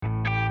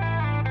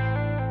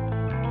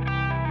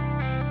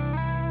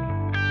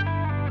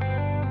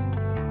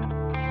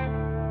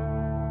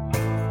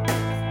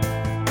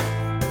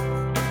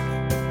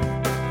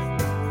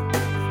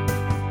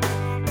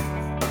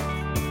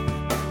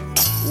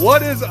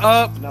What is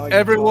up,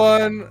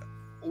 everyone?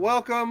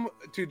 Welcome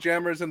to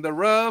Jammers in the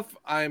Rough.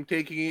 I'm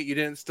taking it you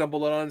didn't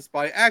stumble on us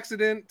by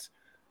accident,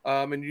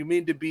 and you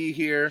mean to be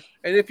here.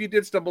 And if you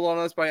did stumble on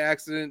us by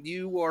accident,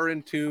 you are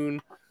in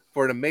tune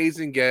for an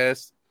amazing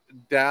guest.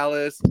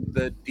 Dallas,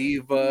 the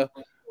diva,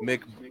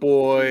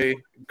 McBoy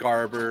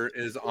Garber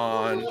is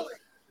on.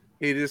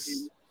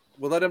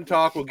 We'll let him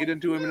talk. We'll get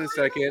into him in a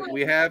second.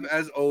 We have,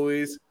 as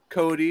always,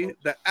 Cody,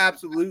 the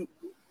absolute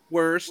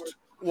worst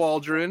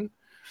Waldron.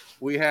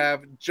 We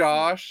have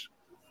Josh,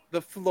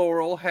 the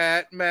floral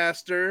hat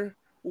master,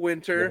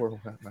 Winter.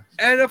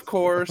 And, of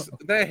course,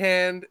 the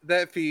hand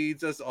that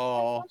feeds us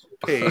all,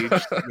 Paige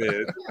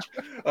Smith.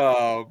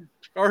 Our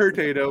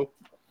Hurtado.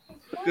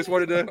 Just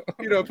wanted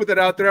to, put that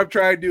out there. I'm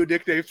trying to do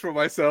nicknames for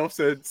myself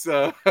since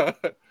I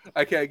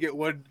can't get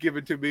one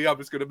given to me. I'm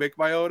just going to make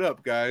my own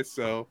up, guys.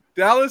 So,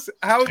 Dallas,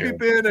 how have you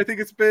been? I think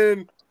it's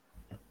been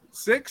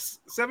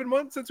 6-7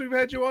 months since we've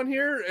had you on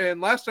here. And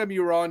last time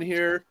you were on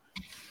here,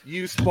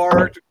 you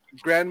sparked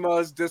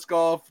Grandma's disc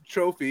golf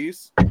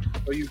trophies.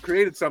 So you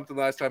created something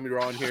last time you were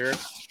on here.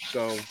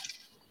 So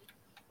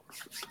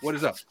what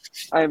is up?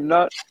 I'm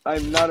not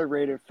a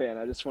Raider fan.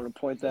 I just want to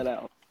point that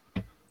out.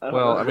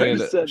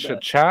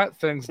 Chat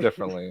things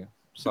differently.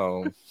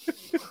 So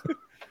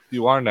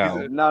you are now.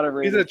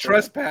 He's a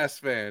trespass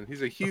fan.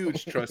 He's a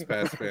huge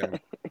trespass fan.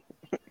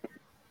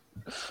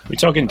 We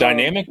talking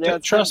dynamic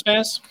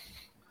trespass?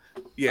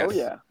 Yes. Oh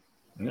yeah.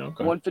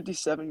 Okay.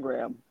 157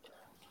 gram.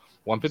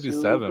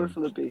 157. Super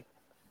flippy.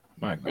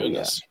 My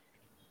goodness.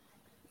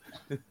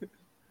 Yeah.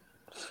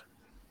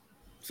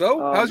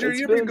 So, how's your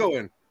year been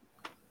going?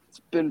 It's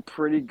been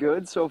pretty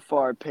good so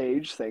far,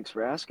 Paige. Thanks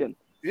for asking.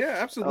 Yeah,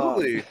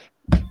 absolutely.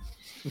 I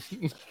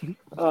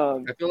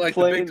feel like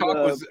the big talk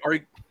was.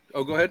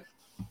 Oh, go ahead.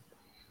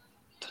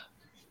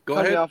 Go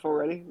ahead. Me off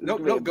already? No,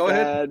 go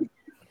ahead.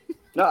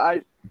 No,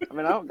 I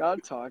don't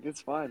gotta talk.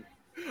 It's fine.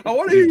 I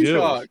want to hear you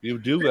talk. You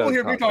do. People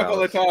hear me talk all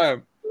the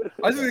time.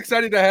 I'm just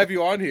excited to have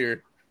you on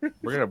here.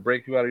 We're gonna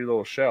break you out of your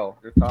little shell.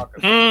 You're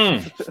talking.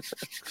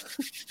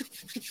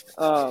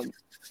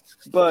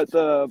 But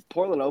the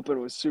Portland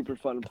Open was super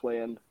fun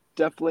playing.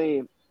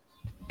 Definitely.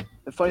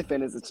 The funny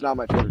thing is, it's not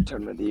my favorite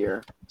tournament of the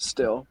year.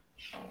 Still,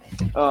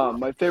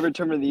 my favorite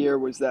tournament of the year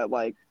was that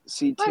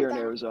C tier in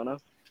Arizona,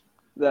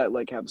 that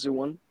Hapsu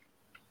won.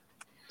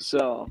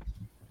 So,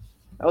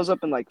 I was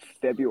up in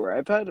February.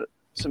 I've had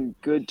some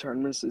good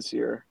tournaments this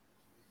year.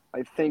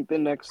 I think the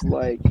next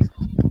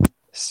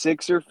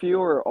 6 or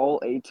fewer are all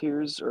A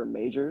tiers or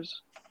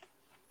majors,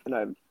 and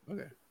I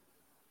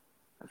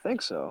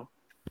think so.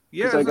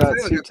 Yeah, I got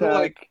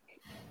CTAC.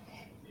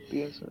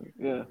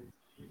 Yeah.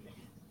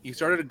 You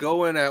started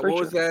going at what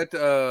was that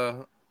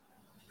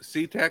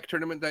CTAC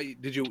tournament that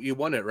you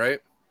won it, right?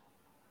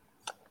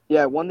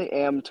 Yeah, I won the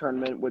AM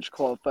tournament, which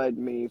qualified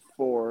me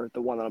for the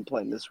one that I'm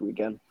playing this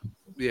weekend.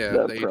 Yeah,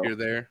 the A-tier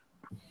there.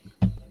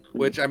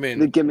 Which the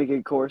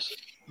gimmicky course,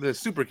 the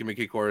super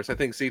gimmicky course. I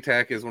think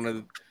CTAC is one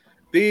of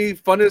the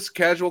funnest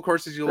casual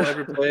courses you'll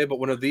ever play, but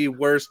one of the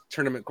worst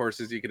tournament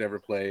courses you could ever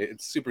play.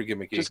 It's super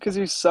gimmicky. Just because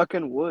you suck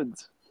in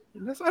woods.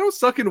 I don't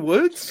suck in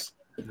woods.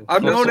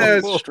 I'm known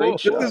as straight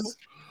shot.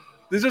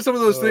 These are some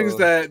of those things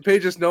that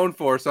Paige is known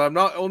for. So I'm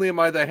not only am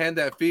I the hand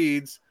that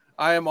feeds,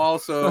 I am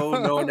also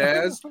known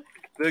as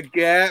the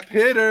gap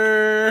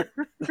hitter.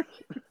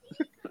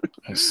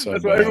 That's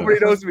what everybody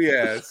knows me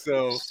as.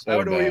 So I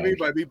don't know what you mean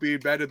by me being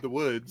bad in the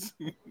woods.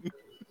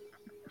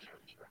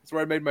 That's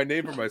where I made my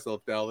name for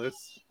myself,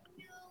 Dallas.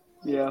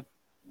 Yeah.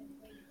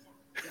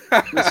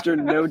 Mr.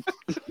 No.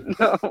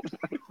 No.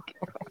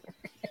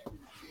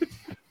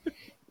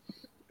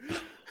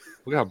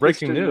 We got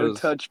breaking Mr. news. No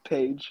touch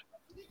Page.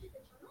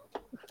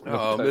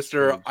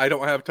 Mr. I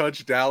don't have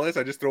touch Dallas.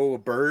 I just throw a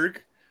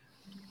berg.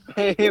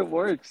 Hey, it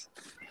works.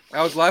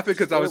 I was laughing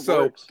because I was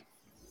so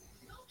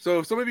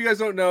some of you guys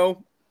don't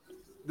know,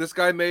 this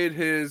guy made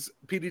his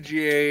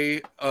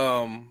PDGA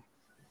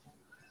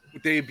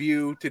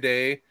debut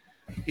today.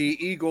 He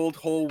eagled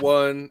hole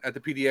 1 at the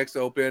PDX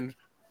Open.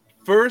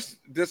 First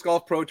Disc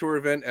Golf Pro Tour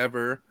event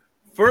ever.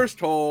 First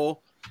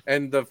hole,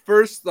 and the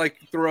first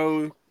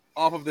throw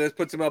off of this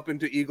puts him up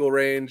into eagle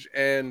range,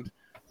 and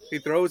he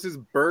throws his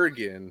berg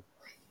in.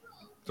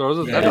 So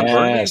is that a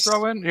berg you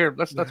throw in? Here,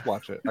 let's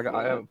watch it.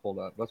 I haven't pulled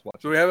up. Let's watch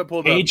it. So we haven't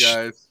pulled up,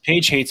 guys.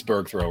 Paige hates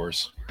berg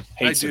throwers.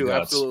 I do,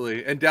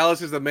 absolutely. And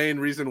Dallas is the main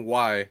reason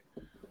why.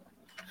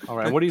 All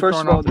right, what are you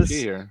throwing off the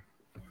tee here?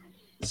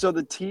 So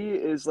the tee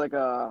is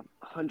a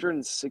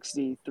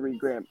 163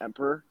 gram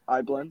Emperor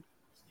I blend.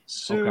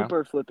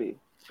 Super flippy.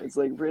 It's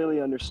really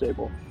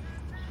unstable.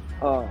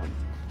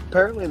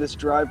 Apparently this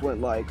drive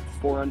went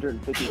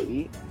 450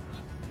 feet.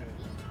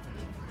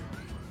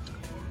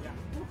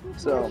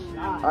 So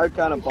I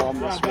kind of bombed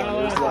this one. It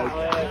was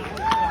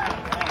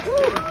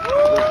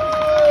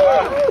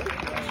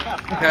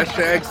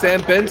Hashtag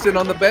Sam Benson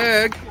on the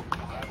bag.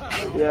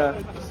 Yeah,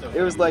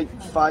 it was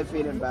 5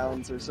 feet in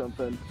bounds or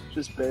something,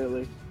 just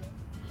barely.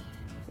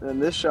 And then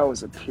this shot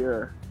was a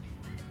pure.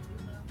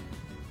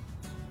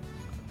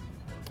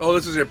 Oh,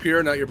 this is your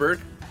pure, not your bird?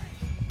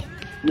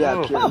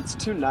 Yeah, pure. It's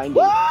 290.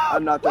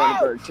 I'm not throwing a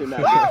bird.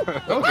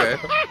 290. Okay.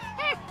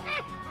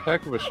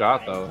 Heck of a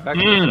shot, though. Heck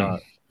of a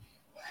shot.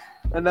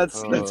 And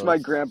that's my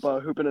grandpa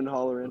hooping and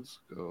hollering.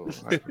 Oh,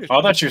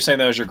 I thought you were saying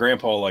that was your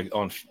grandpa, like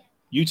on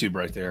YouTube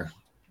right there.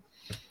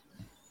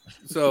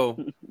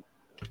 So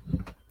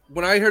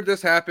when I heard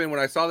this happen, when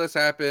I saw this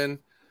happen,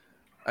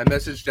 I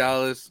messaged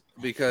Dallas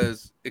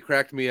because it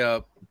cracked me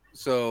up.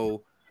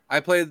 So I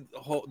played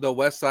the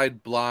West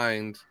Side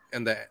Blind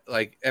and the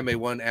like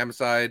MA1 Am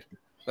Side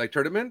like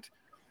tournament,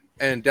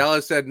 and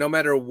Dallas said no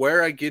matter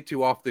where I get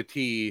to off the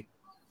tee,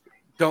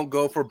 don't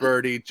go for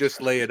birdie,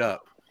 just lay it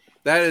up.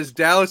 That is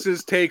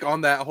Dallas's take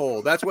on that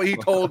hole. That's what he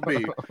told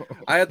me.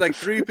 I had like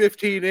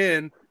 315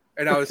 in,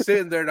 and I was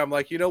sitting there, and I'm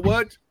like, you know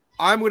what?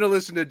 I'm going to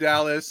listen to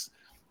Dallas.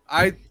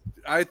 I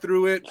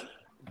threw it,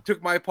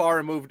 took my par,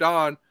 and moved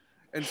on.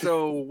 And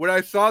so when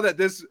I saw that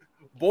this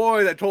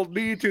boy that told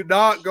me to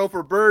not go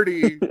for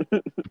birdie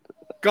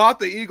got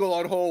the eagle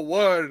on hole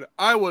 1,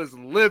 I was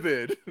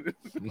livid.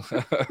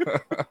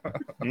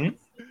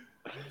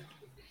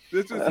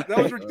 That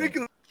was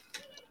ridiculous.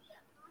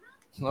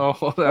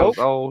 Oh, that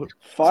was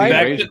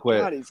Fine.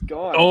 Quit. God, he's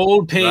gone.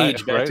 Old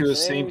Page back to the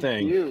same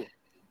thing.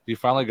 He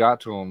finally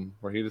got to him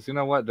where he just, you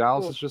know what,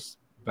 Dallas is just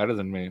better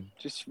than me.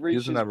 Just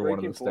reached his never won in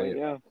breaking the state. point,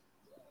 yeah.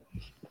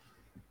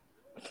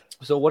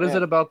 So what is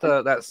it about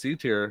that C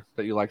tier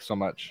that you like so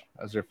much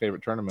as your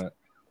favorite tournament?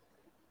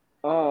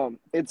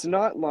 It's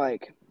not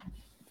like,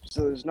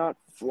 so there's not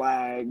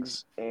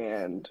flags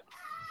and,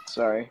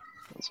 sorry,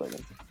 1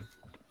 second.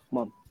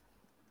 Mom.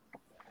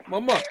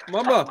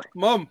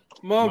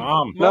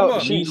 No,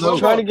 she's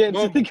trying to get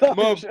into the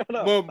car. Shut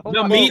up.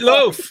 No,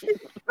 meatloaf.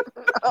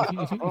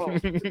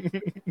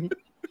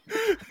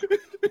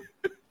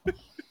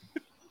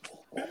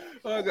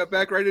 Oh, I got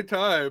back right in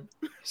time.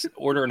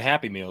 Ordering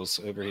Happy Meals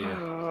over here.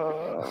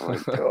 Oh my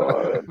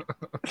god.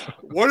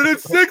 Wanted a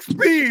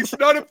 6-piece,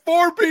 not a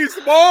 4-piece,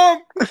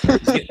 Mom.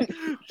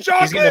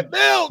 Chocolate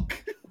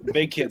milk.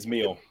 Big kids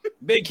meal.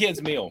 Big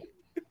kids meal.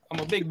 I'm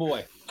a big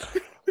boy.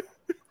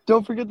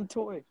 Don't forget the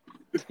toy.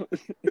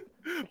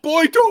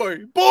 Boy toy.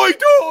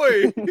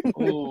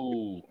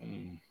 Ooh.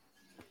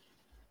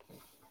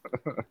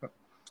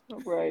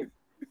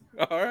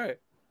 All right.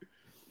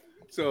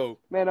 So,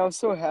 man, I was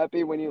so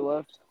happy when you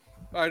left.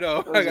 I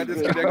know. I got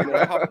disconnected.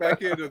 I hopped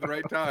back in at the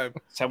right time.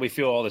 That's how we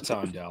feel all the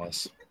time,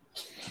 Dallas.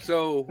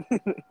 So,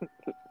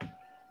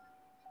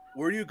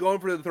 were you going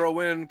for the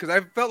throw in? Because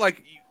I felt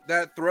like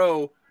that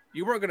throw,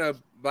 you weren't gonna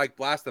like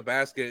blast the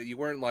basket. You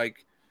weren't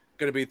like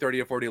gonna be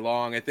 30 or 40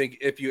 long. I think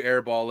if you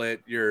airball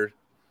it, you're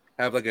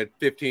have like a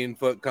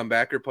 15-foot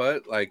comebacker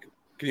putt. Like,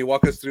 can you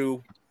walk us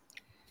through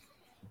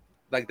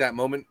like that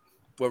moment?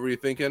 What were you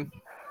thinking?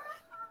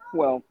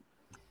 Well,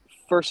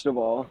 first of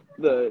all,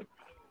 I'm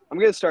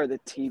gonna start the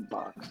tee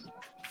box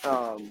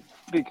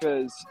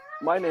because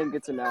my name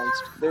gets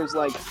announced. There's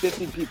like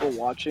 50 people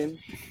watching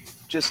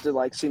just to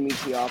like see me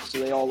tee off, so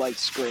they all like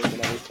scream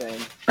and everything.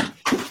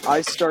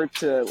 I start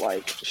to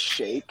like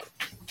shake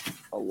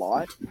a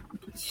lot.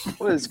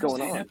 What is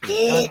going on?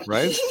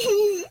 Right?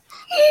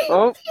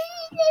 Oh.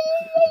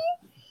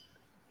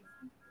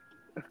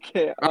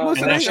 Okay, I'm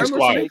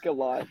shake a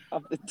lot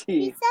off the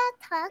tee,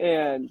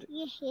 and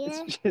it's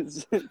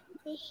just.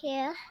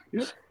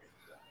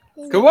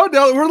 Come on,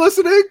 Del, we're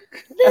listening.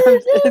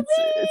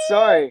 It's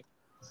sorry.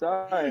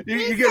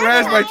 You get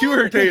razzed by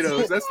 2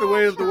 potatoes. That's the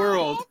way of the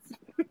world.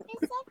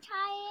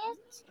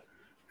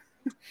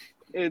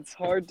 It's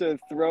hard to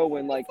throw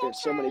when like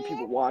there's so many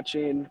people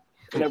watching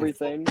and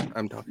everything.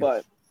 I'm talking.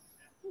 But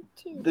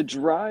the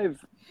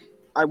drive,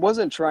 I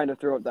wasn't trying to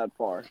throw it that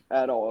far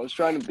at all. I was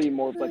trying to be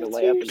more of like a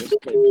layup and just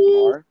play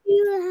the par.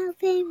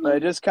 But I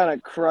just kind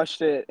of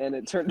crushed it, and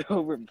it turned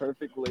over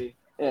perfectly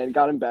and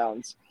got in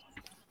bounds.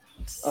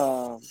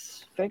 I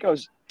think I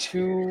was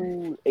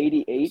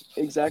 288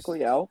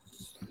 exactly out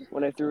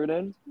when I threw it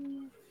in.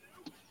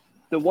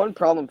 The one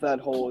problem with that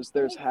hole is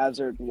there's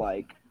hazard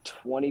like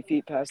 20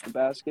 feet past the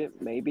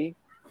basket, maybe.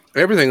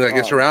 Everything that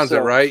gets surrounds it,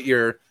 right?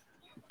 You're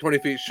 20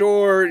 feet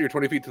short, you're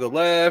 20 feet to the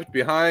left,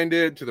 behind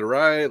it, to the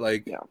right,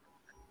 like. Yeah.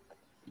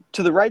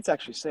 To the right's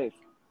actually safe.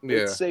 Yeah.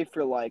 It's safe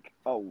for like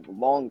a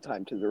long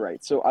time to the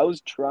right. So I was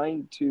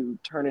trying to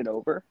turn it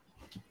over.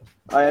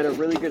 I had a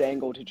really good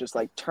angle to just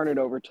like turn it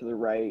over to the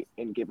right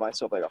and give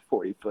myself like a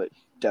 40-foot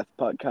death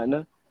putt kind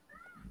of.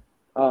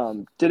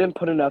 Didn't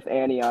put enough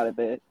ante out of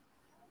it,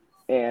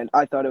 and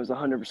I thought it was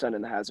 100%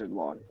 in the hazard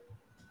lawn.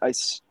 I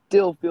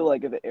still feel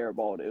like if it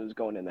airballed, it was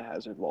going in the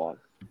hazard lawn.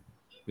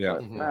 Yeah.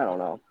 But I don't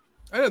know.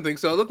 I didn't think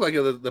so. It looked like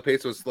the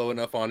pace was slow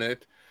enough on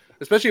it,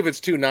 especially if it's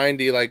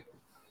 290. Like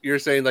you're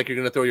saying, like you're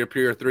going to throw your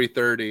pure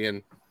 330,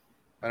 and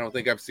I don't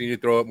think I've seen you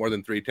throw it more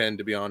than 310,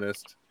 to be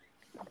honest.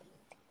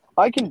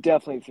 I can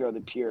definitely throw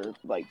the pure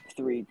like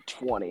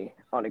 320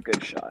 on a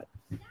good shot.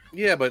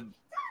 Yeah, but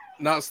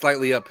not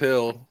slightly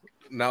uphill.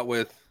 Not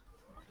with,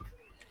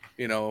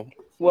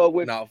 Well,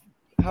 with not.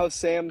 how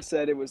Sam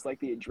said it was like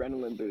the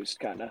adrenaline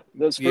boost kind of.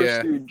 Those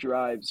first 2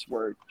 drives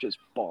were just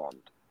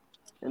bombed,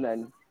 and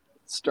then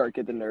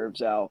get the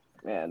nerves out,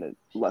 and it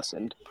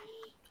lessened.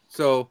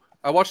 So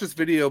I watched this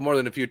video more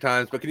than a few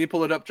times, but can you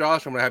pull it up,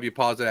 Josh? I'm gonna have you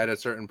pause it at a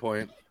certain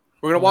point.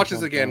 We're gonna watch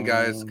this again,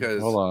 guys.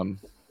 Because hold on.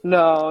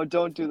 No,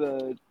 don't do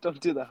the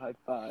high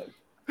five.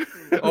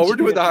 Oh, we're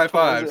doing the high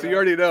five, so you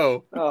already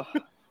know. Oh,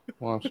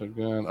 Watch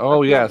again.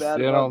 Oh yes, bad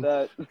you about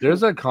know, that.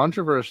 there's a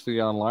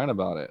controversy online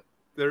about it.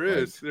 There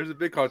is. There's a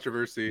big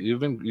controversy. You've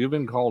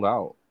been called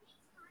out,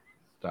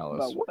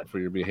 Dallas, About what? for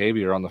your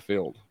behavior on the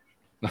field.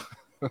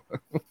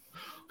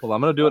 Well,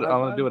 I'm gonna do it. I'm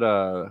gonna do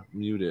it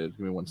muted. Give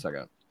me 1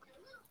 second.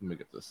 Let me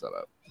get this set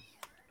up.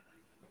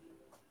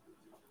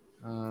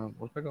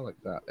 What if I go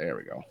like that? There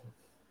we go.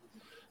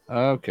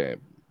 Okay,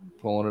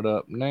 pulling it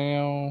up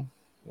now.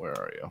 Where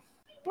are you?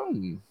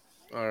 Boom.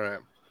 All right.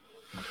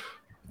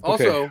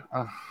 Okay. Also,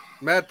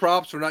 mad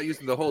props for not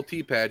using the whole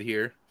T-pad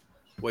here.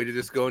 Way to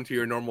just go into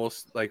your normal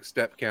like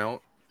step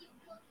count.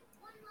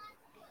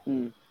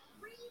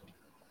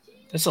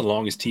 That's the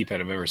longest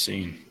T-pad I've ever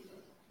seen.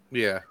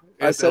 Yeah.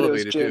 I said it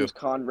was elevated, James too.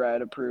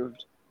 Conrad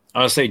approved.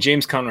 I would say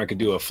James Conrad could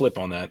do a flip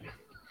on that.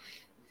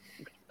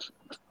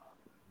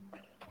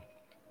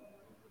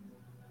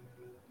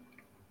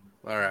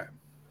 All right.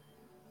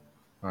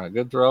 All right,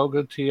 good throw,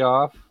 good tee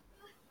off.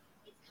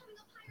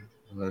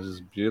 And there's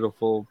this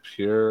beautiful,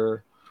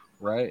 pure,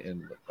 right in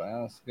the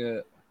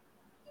basket.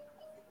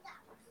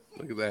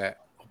 Look at that.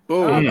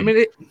 Boom. I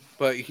mean,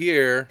 But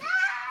here,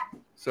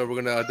 so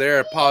we're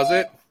gonna pause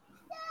it.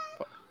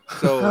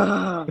 So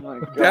Oh my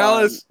God.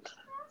 Dallas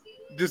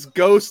just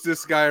ghosts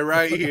this guy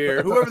right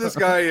here. Whoever this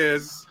guy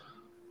is,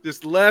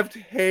 just left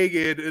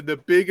hanging in the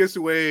biggest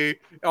way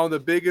on the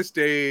biggest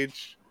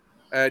stage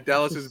at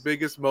Dallas's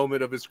biggest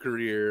moment of his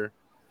career.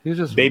 he's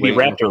just Baby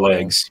waiting raptor for it.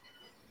 legs.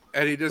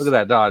 And he just Look at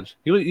that dodge.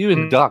 He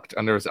even ducked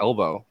under his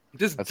elbow.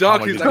 Just That's how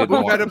ducked. much He's he like,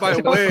 didn't move out of my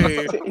want.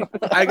 way.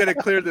 I gotta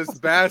clear this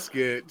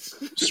basket.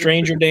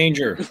 Stranger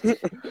danger.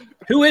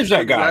 Who is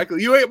that guy?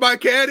 Exactly. You ain't my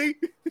caddy.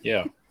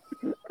 Yeah.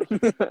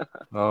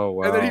 Oh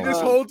wow. And then he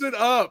just holds it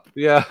up.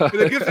 yeah. And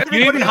then gives You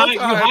everybody even else a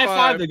high high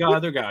five five. the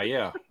other guy.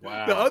 Yeah.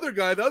 Wow. The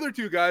other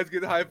two guys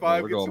get a high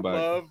five, we're get going some back.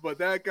 love, but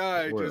that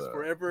guy Where just that?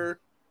 forever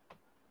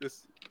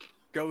just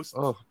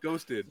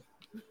ghosted.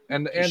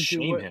 And Just to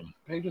shame what him.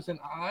 Pedroson,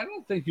 I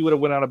don't think you would have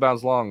went out of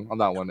bounds long on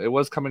that one. It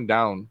was coming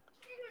down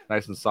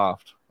nice and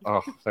soft.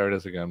 Oh, there it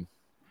is again.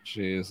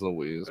 Jeez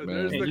Louise, There's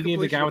man. the And you gave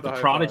the guy completion with of the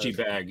the prodigy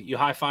high bag. You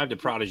high fived the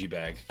prodigy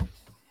bag.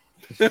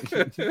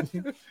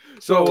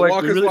 So like,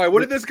 walk we us really- by.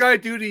 What did this guy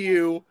do to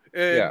you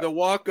in Yeah. the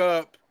walk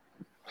up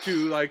to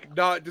like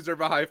not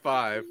deserve a high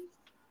five?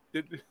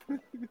 The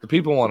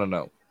people want to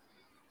know.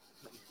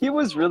 He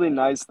was really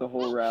nice the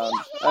whole round.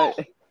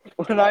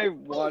 When I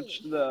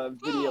watched the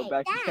video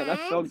back again, I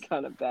felt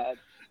kind of bad.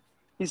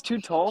 He's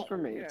too tall for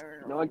me.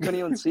 No, I couldn't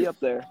even see up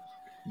there.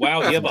 Wow,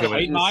 you have a Just-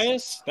 height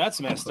bias?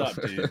 That's messed up,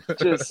 dude.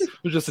 Just It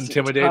was just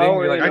intimidating.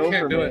 You're like, I towering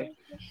can't over do it.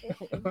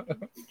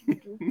 me.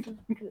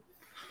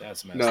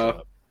 That's messed No.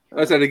 up. I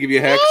just had to give you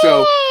a heck.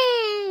 So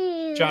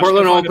Josh,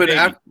 Portland go find a Open,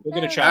 baby. Go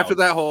get a child. after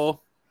that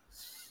hole,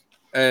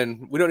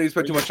 and we don't need to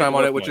spend too much time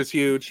on it, which is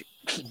huge,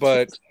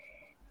 but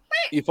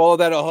you follow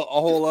that a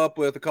hole up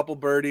with a couple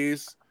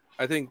birdies.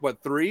 I think,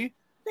 3?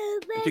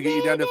 To get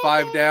you down to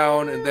 5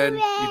 down, and then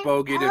you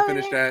bogeyed and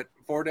finished at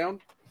 4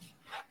 down?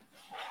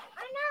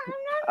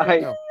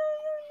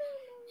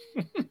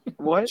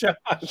 What?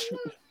 Josh.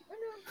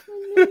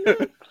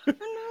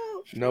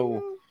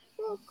 No.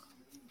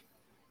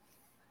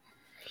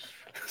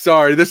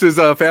 Sorry, this is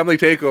a family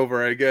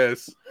takeover, I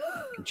guess.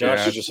 Josh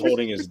Yeah. is just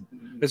holding his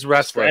It's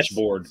restless. scratch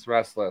board. It's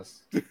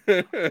restless.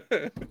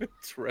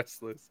 It's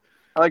restless.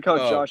 I like how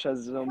Oh. Josh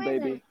has his own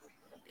baby.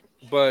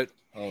 But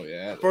Oh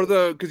yeah.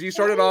 because you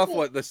started off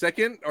the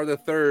second or the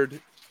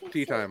third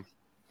tee time?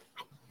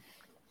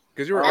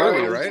 Because you were Oh, early,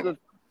 it was right?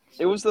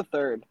 It was the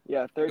third.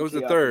 Yeah, third. It was the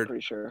tee off, third. I'm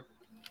pretty sure.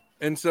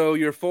 And so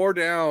your 4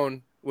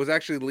 down was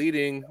actually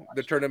leading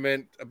the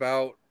tournament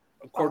about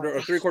a quarter or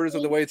 3/4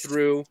 of the way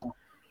through.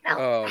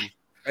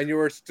 And you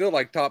were still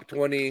like top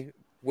 20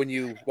 when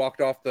you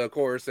walked off the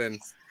course. And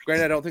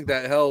granted, I don't think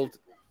that held,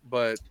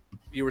 but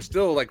you were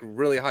still like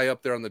really high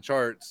up there on the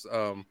charts.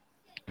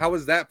 How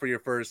was that for your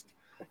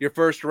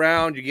first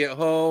round? You get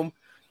home,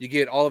 you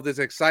get all of this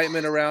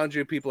excitement around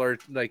you. People are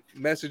like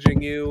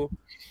messaging you.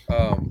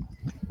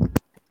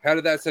 How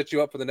did that set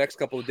you up for the next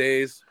couple of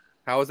days?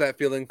 How was that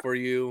feeling for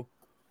you?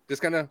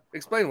 Just kind of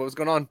explain what was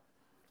going on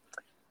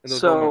in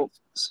those moments.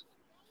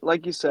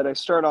 Like you said, I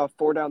start off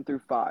 4 down through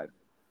 5,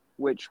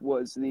 which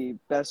was the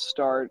best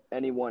start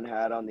anyone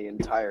had on the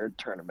entire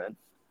tournament.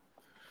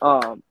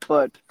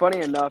 But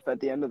funny enough, at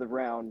the end of the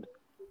round,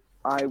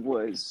 I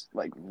was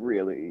like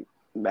really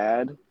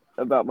mad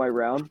about my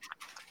round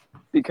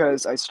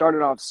because I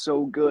started off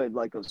so good,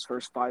 like those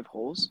first 5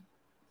 holes,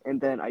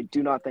 and then I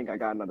do not think I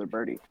got another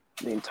birdie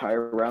the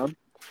entire round.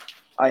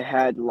 I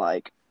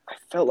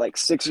felt like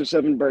 6 or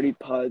 7 birdie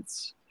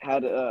putts,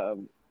 had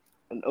an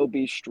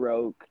OB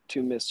stroke,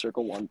 2 missed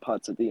circle 1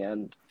 putts at the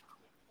end.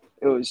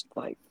 It was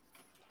like,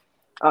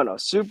 I don't know,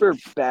 super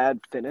bad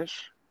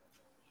finish.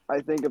 I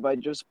think if I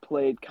just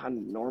played kind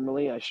of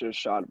normally, I should have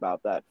shot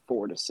about that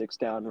 4 to 6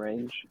 down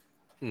range.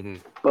 Mm-hmm.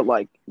 But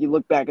like you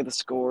look back at the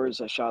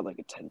scores, I shot like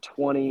a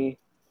 10-20,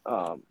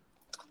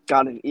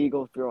 got an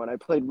eagle throw, and I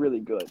played really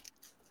good.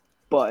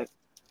 But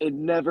it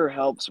never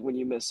helps when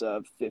you miss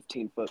a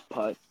 15-foot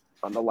putt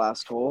on the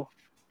last hole,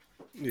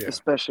 Yeah.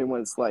 especially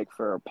when it's like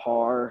for a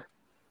par.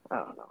 I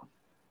don't know.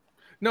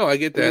 No, I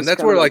get that, and It's that's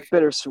kind where of like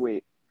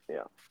bittersweet.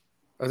 Yeah.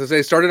 as I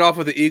say, starting off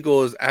with the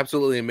eagle is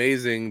absolutely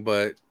amazing,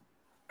 but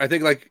I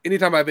think like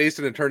anytime I've aced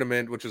in a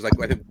tournament, which was like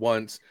I think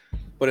once,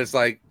 but it's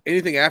like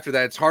anything after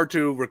that, it's hard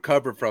to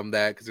recover from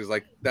that because it's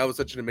like that was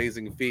such an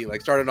amazing feat.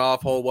 Like starting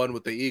off hole 1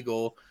 with the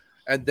eagle,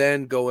 and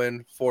then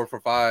going 4 for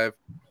 5,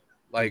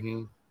 like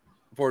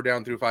 4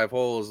 down through 5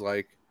 holes.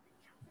 Like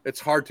it's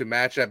hard to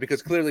match that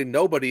because clearly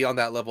nobody on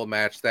that level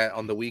matched that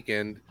on the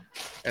weekend,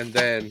 and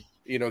then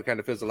kind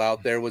of fizzle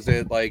out there. Was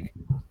it like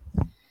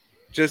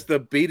just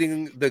the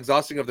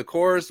exhausting of the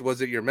course?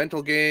 Was it your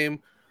mental game?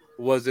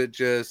 Was it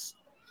just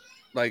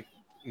like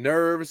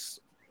nerves?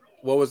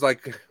 What was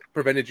like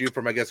prevented you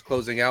from, I guess,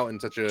 closing out in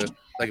such a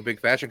big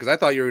fashion? Because I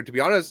thought you were, to be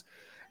honest,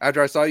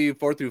 after I saw you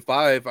 4 through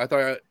 5, I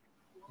thought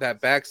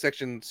that back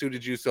section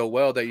suited you so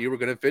well that you were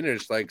going to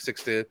finish like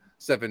 6 to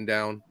 7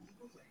 down.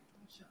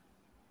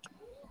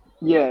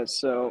 Yeah.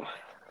 So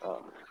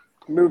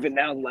moving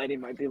now, lighting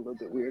might be a little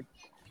bit weird.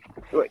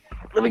 Wait,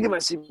 let me get my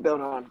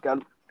seatbelt on.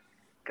 Got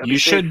You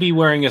should be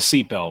wearing a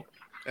seatbelt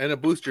and a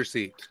booster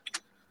seat.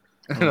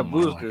 And a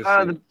booster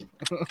seat.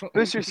 The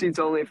booster seat's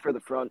only for the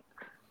front.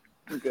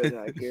 We're good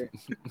out here.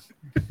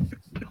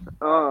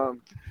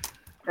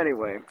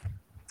 Anyway,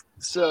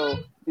 so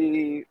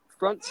the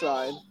front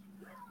side,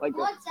 like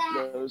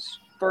those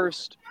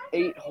first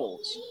 8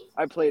 holes,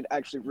 I played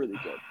actually really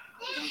good.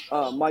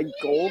 My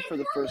goal for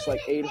the first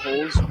 8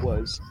 holes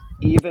was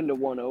even to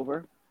 1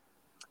 over.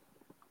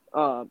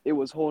 It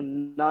was hole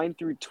 9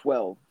 through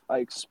 12. I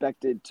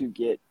expected to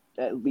get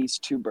at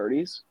least 2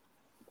 birdies,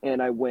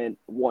 and I went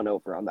 1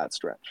 over on that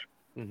stretch.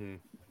 Mm-hmm.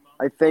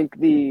 I think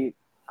I'm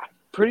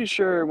pretty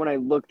sure when I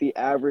looked, the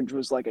average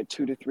was like a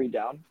 2 to 3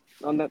 down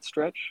on that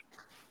stretch.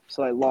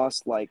 So I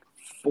lost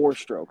 4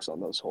 strokes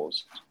on those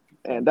holes.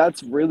 And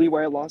that's really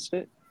where I lost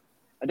it.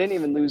 I didn't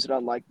even lose it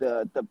on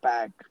the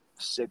back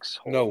 6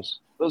 holes. No.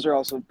 Those are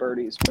also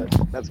birdies, but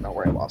that's not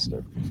where I lost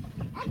it.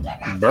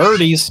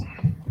 birdies.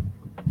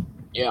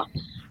 Yeah,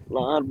 a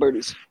lot of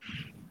birdies.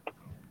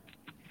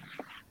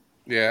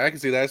 Yeah, I can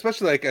see that.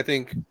 Especially I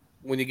think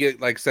when you get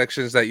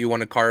sections that you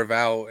want to carve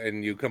out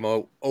and you come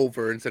out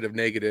over instead of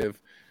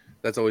negative,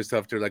 that's always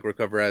tough to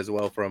recover as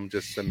well from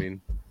just,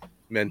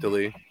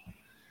 mentally.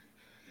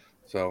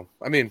 So,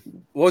 what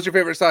was your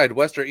favorite side,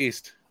 west or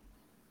east?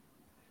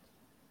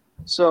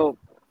 So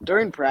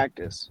during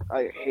practice,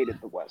 I hated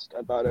the West.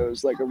 I thought it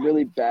was a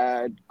really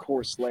bad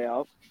course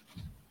layout.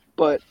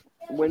 But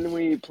when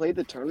we played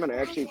the tournament, I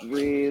actually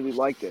really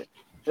liked it.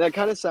 And that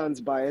kind of sounds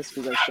biased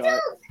because I shot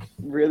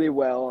really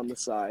well on the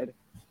side.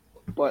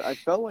 But I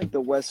felt like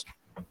the West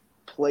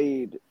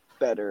played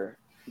better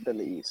than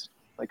the East.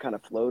 Kind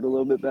of flowed a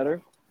little bit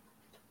better.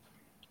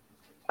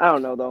 I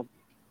don't know, though.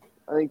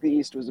 I think the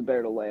East was a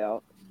better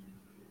layout.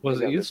 Was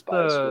Maybe it I'm East just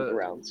biased with the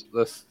rounds.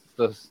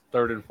 the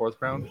third and fourth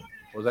round?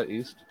 Was that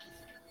East?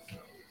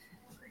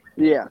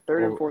 Yeah,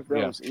 third and fourth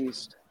round was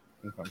East.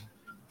 Okay.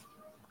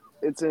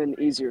 It's an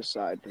easier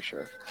side for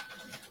sure.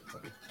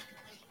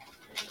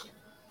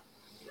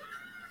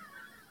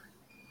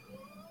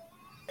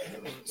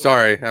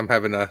 Sorry, I'm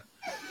having a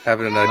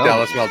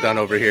Dallas meltdown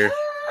over here.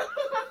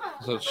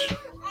 So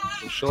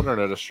the children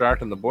are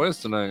distracting the boys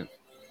tonight.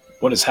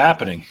 What is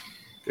happening?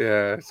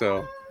 Yeah,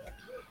 so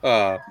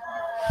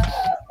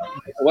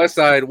west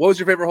side, what was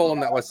your favorite hole on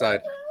that west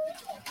side?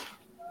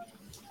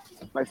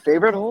 My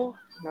favorite hole?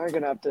 Now you're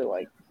gonna have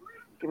to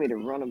get me to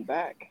run them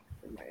back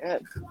in my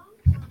head.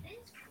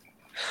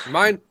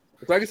 Mine,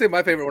 so I can say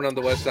my favorite one on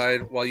the west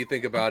side while you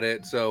think about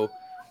it. So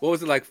what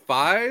was it,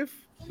 5?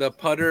 The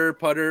putter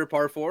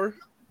par 4?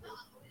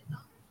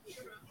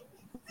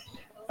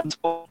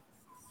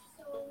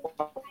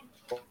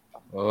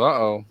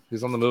 Uh-oh.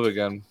 He's on the move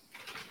again.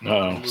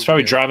 Oh, he's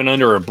probably driving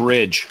under a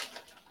bridge.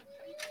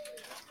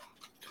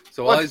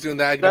 So while he's doing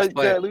that, I can just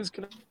play. Did I lose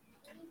connection?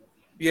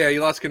 Yeah,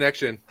 you lost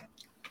connection.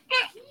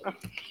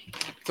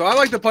 So I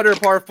like the putter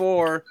par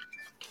 4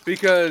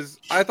 because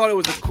I thought it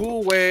was a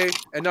cool way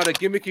and not a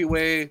gimmicky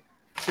way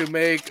to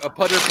make a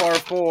putter par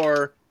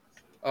 4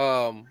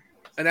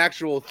 an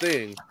actual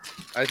thing.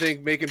 I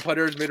think making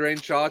putters,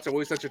 mid-range shots are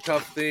always such a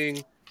tough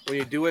thing when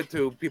you do it.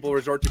 To people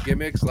resort to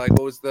gimmicks. What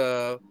was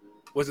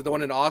it the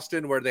one in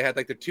Austin where they had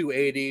the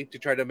 280 to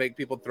try to make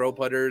people throw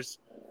putters?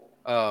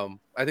 I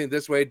think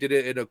this way did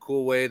it in a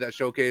cool way that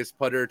showcased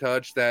putter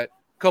touch. That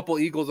couple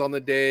eagles on the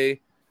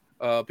day,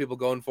 people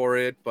going for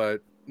it,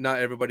 but not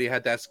everybody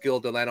had that skill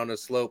to land on a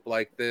slope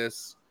like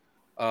this.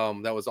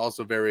 That was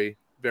also very,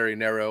 very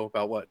narrow,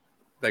 about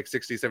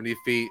 60, 70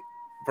 feet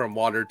from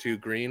water to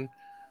green,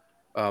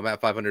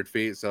 at 500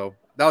 feet. So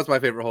that was my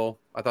favorite hole.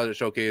 I thought it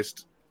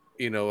showcased,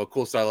 a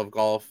cool style of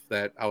golf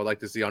that I would like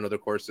to see on other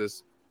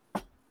courses.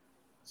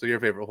 So your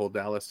favorite hole,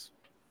 Dallas?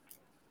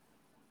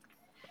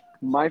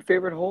 My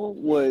favorite hole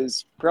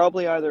was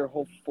probably either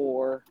hole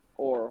 4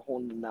 or hole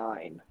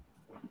 9.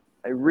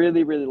 I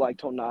really, really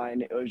liked hole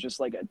 9. It was just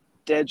like a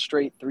dead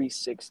straight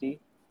 360.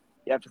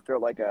 You have to throw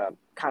like a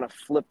kind of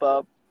flip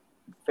up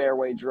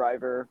fairway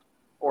driver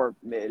or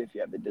mid if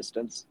you have the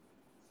distance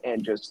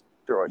and just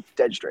throw it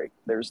dead straight.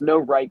 There's no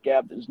right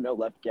gap. There's no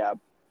left gap.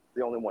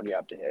 The only one you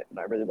have to hit. And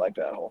I really like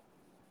that hole.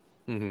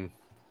 Mm-hmm.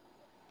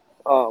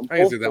 Hole I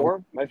can see that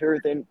 4, my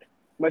favorite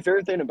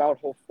thing about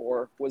hole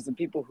 4 was the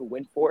people who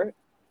went for it.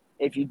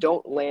 If you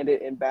don't land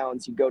it in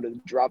bounds, you go to the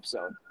drop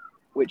zone,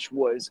 which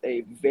was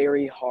a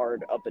very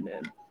hard up and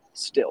in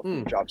still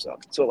drop zone.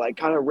 So like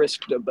kind of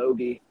risked a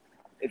bogey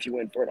if you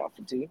went for it off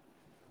the tee.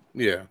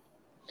 Yeah.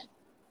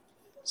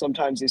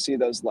 Sometimes you see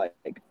those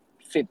like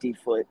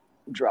 50-foot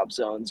drop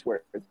zones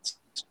where it's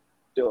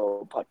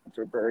still putting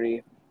for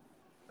birdie.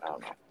 I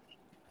don't know.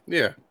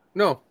 Yeah.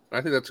 No,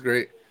 I think that's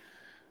great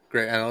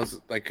analysis.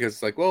 Like,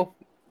 because like, well,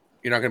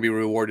 you're not going to be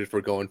rewarded for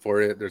going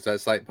for it. There's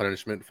that slight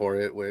punishment for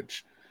it,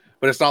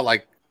 but it's not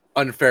like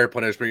unfair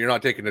punishment. You're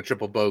not taking a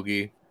triple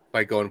bogey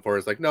by going for it.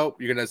 It's like, nope,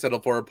 you're going to settle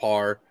for a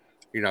par.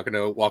 You're not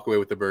going to walk away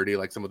with the birdie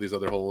like some of these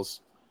other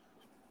holes.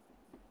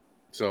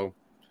 So,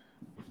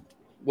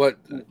 what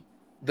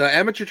the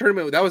amateur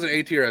tournament, that was an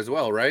A tier as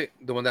well, right?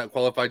 The one that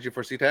qualified you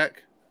for SeaTac?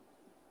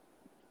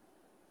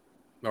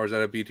 Or is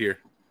that a B tier?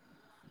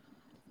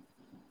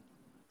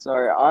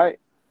 Sorry,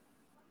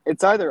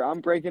 it's either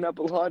I'm breaking up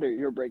a lot or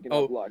you're breaking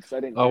up a lot because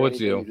I didn't hear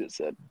it's anything you. you just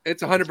said.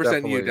 It's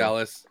 100% you,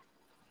 Dallas.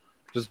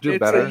 Just do it's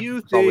better. It's a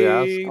you That's all we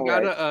ask. thing, All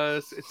not right. a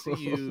us. It's a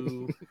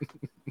you.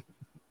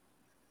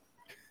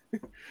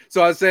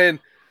 So I was saying,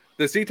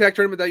 the SeaTac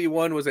tournament that you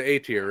won was an A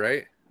tier,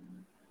 right?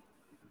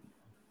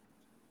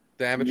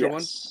 The amateur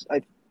one?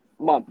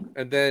 Mom.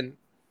 And then...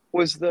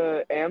 Was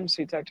the AM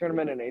SeaTac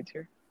tournament an A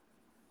tier?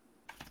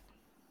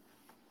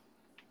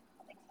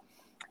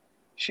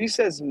 She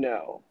says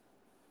no.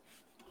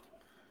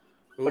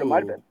 But it might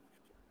have been.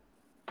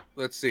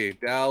 Let's see.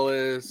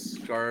 Dallas,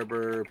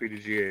 Garber,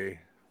 PDGA.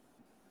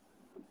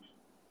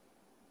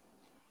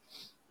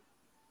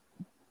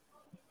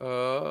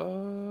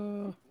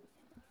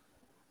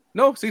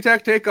 No,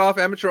 SeaTac Takeoff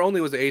Amateur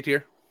only was an A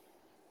tier.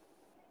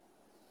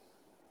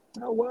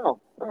 Oh wow!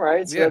 All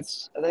right, so Yeah.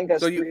 I think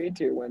that's So 3 A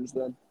tier wins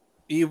then.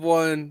 You've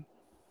won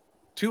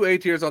 2 A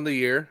tiers on the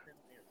year.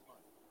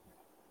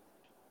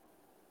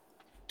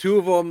 Two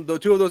of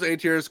those A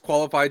tiers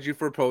qualified you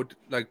for pro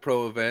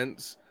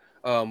events.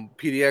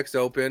 PDX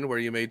Open, where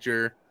you made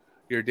your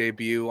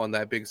debut on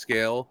that big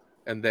scale,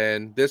 and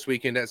then this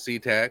weekend at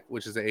SeaTac,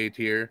 which is an A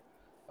tier.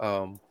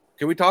 Can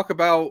we talk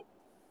about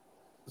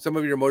some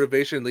of your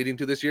motivation leading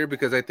to this year?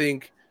 Because I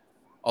think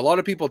a lot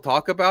of people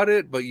talk about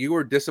it, but you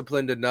were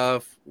disciplined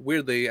enough,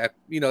 weirdly, at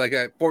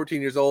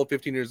 14 years old,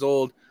 15 years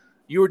old,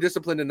 you were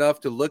disciplined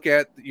enough to look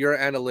at your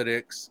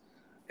analytics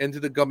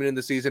coming in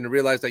the season and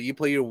realize that you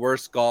play your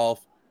worst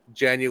golf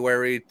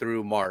January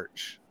through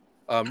March,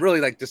 really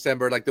like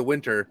December, like the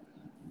winter.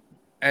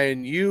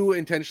 And you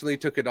intentionally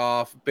took it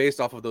off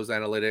based off of those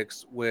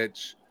analytics,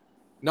 which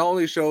not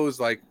only shows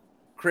like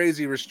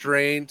crazy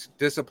restraint,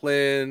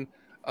 discipline,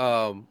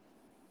 but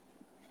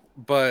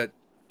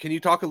can you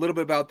talk a little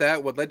bit about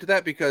that? What led to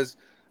that? Because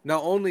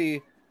not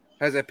only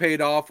has it paid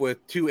off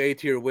with 2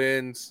 A-tier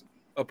wins,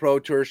 a pro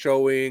tour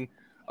showing,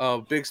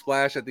 big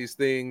splash at these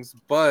things,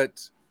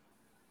 but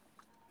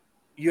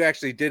you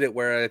actually did it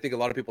where I think a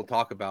lot of people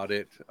talk about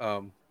it.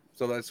 So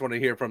I just want to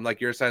hear from like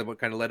your side what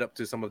kind of led up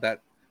to some of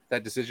that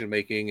decision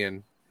making.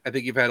 And I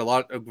think you've had a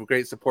lot of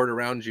great support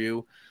around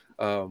you,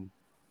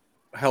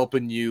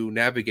 helping you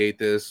navigate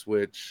this,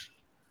 which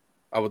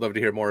I would love to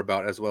hear more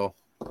about as well.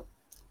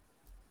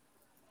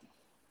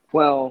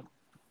 Well,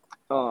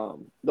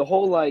 the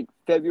whole like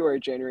February,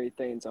 January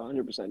thing's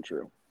 100%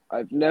 true.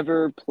 I've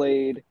never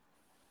played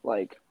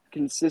like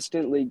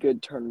consistently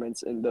good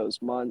tournaments in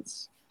those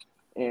months.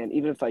 And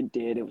even if I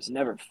did, it was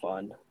never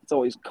fun. It's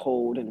always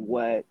cold and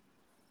wet.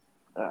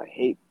 I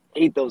hate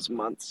those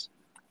months.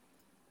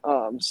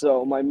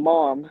 So my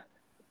mom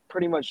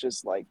pretty much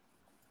just like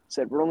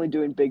said, we're only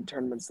doing big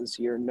tournaments this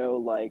year. No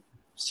like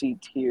C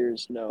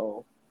tiers,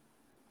 no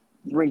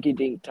rinky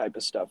dink type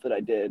of stuff that I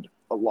did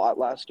a lot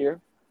last year.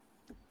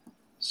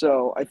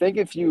 So I think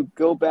if you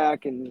go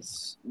back and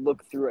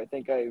look through, I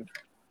think I've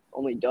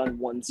only done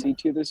 1 C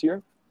tier this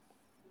year.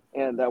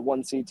 And that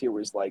 1 C tier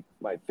was like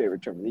my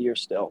favorite tournament of the year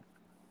still.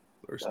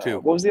 There's 2.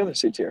 What was the other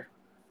C tier?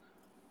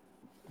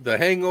 The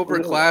Hangover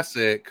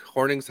Classic,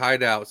 Hornings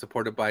Hideout,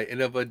 supported by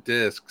Innova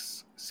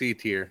Discs, C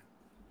tier.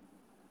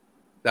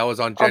 That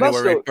was on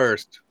January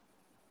 1st.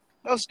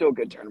 That was still a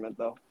good tournament,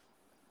 though.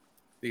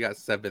 You got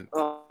 7th.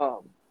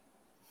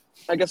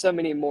 I guess I'm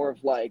meaning more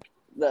of like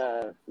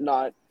the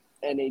not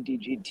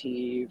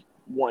NADGT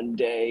 1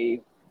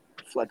 day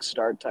flex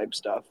start type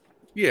stuff.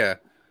 Yeah,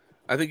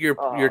 I think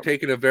you're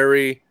taking a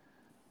very,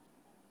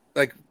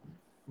 like,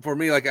 for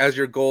me, like as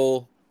your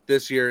goal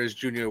this year is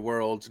Junior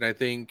Worlds, and I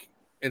think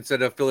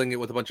instead of filling it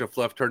with a bunch of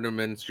fluff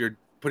tournaments, you're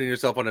putting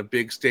yourself on a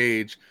big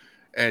stage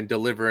and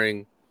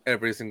delivering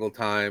every single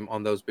time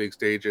on those big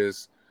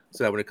stages,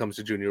 so that when it comes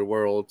to Junior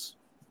Worlds,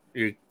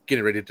 you're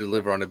getting ready to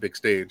deliver on a big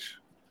stage.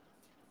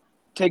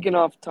 taking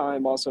off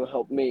time also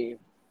helped me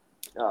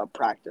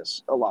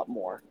practice a lot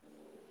more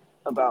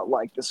about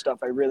like the stuff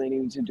I really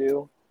needed to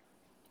do,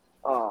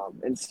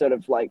 instead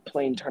of like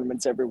playing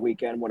tournaments every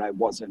weekend when I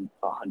wasn't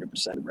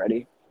 100%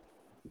 ready.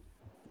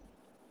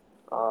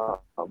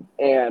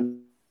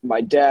 And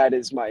my dad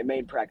is my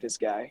main practice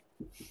guy.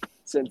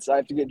 Since I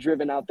have to get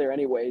driven out there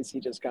anyways, he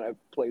just kind of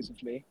plays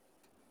with me.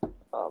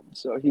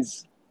 So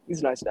he's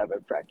nice to have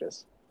at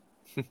practice.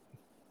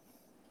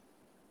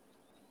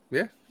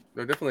 Yeah,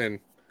 they're definitely. And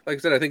like I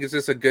said, I think it's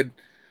just a good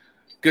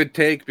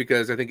take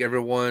because I think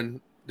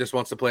everyone just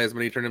wants to play as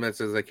many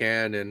tournaments as they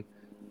can, and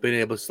being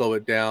able to slow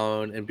it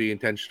down and be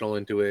intentional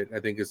into it, I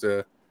think is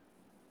a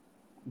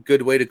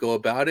good way to go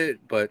about it.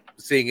 But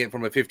seeing it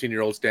from a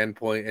 15-year-old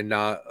standpoint and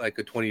not like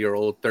a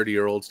 20-year-old,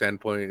 30-year-old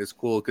standpoint is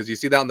cool because you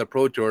see that on the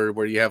Pro Tour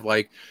where you have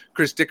like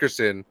Chris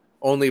Dickerson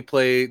doesn't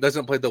play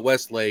the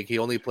West leg. He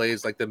only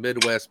plays like the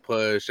Midwest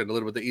push and a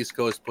little bit of the East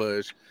Coast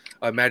push.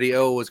 Matty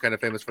O was kind of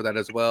famous for that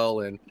as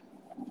well. And,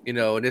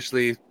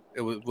 initially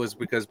it was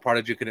because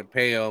Prodigy couldn't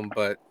pay him,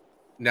 but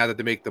now that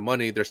they make the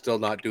money, they're still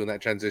not doing that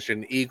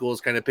transition.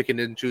 Eagle's kind of picking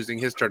and choosing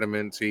his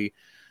tournaments. He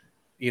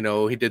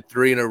did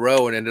 3 in a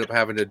row and ended up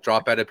having to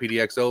drop out of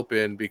PDX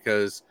Open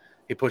because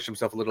he pushed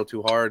himself a little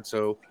too hard.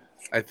 So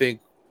I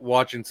think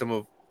watching some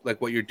of like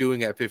what you're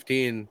doing at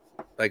 15,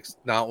 like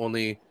not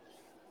only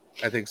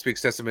I think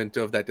speaks testament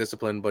of that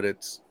discipline, but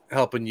it's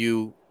helping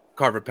you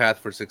carve a path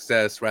for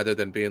success rather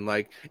than being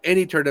like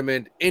any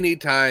tournament,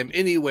 anytime,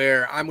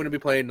 anywhere, I'm going to be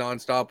playing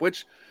nonstop,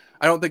 which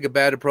I don't think a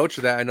bad approach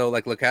to that. I know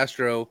like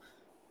LeCastro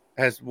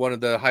has one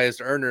of the highest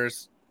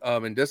earners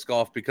in disc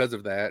golf because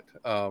of that.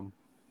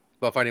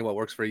 But finding what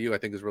works for you, I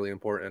think, is really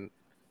important.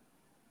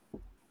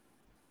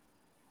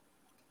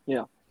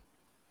 Yeah.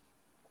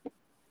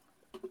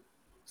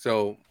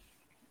 So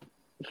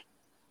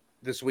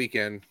this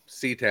weekend,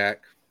 SeaTac,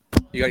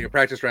 you got your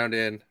practice round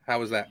in. How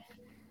was that?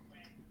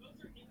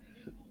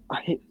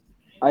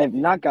 I have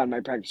not gotten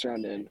my practice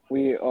round in.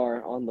 We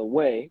are on the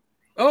way.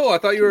 Oh, I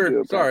thought you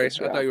were sorry. I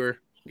round. thought you were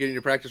getting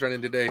your practice round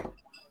in today.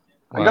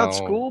 I got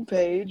school,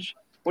 Paige.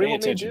 What do you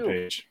want me to do?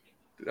 Paige.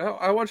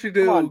 I want you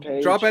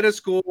to drop out of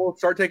school,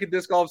 start taking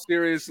disc golf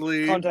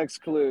seriously.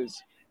 Context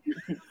clues.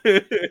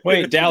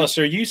 Wait, Dallas,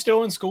 are you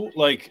still in school?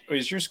 Like,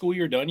 is your school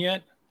year done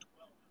yet?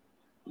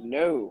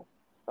 No.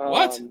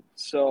 What?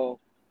 So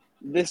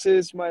this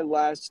is my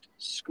last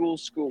school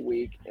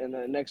week, and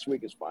then next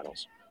week is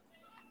finals.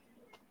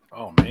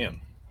 Oh, man.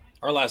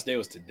 Our last day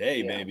was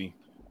today, baby.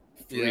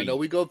 Yeah, no,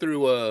 we go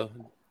through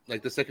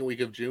like the second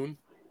week of June.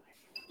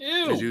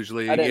 Ew. Is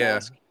usually, I didn't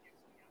ask.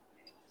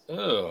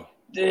 Oh.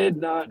 Did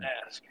not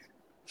ask.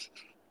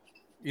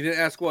 You didn't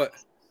ask what?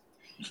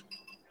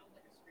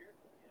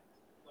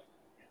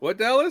 What,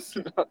 Dallas?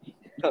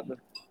 Nothing.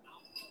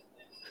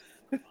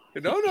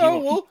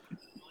 No.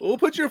 We'll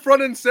put you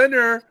front and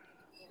center,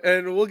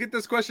 and we'll get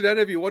this question out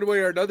of you one way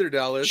or another,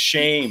 Dallas.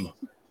 Shame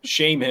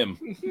him.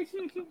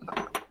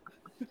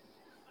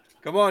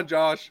 Come on,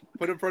 Josh.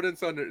 Put him front and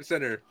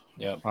center.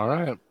 Yep. All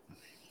right.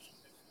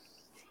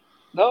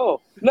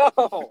 No.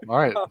 All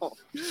right. No.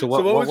 So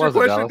what was your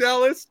question,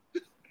 Dallas?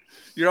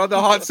 You're on the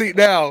hot seat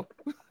now.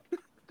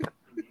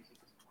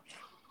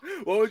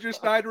 What was your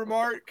snide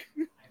remark?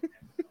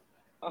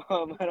 I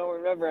don't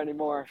remember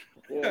anymore.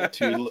 Yeah,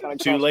 too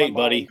late,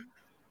 buddy.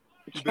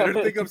 You better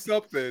think of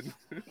something.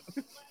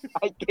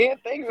 I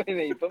can't think of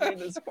anything. Put me in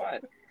the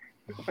spot.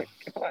 Oh my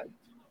God.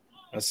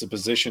 That's the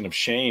position of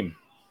shame.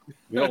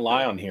 We don't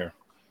lie on here.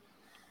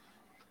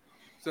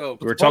 So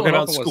we were talking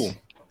about school.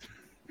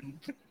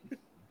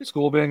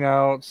 School being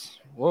out.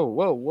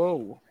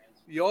 Whoa.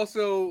 You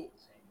also...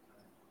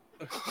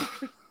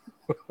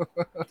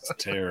 It's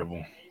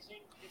terrible.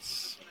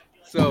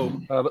 So,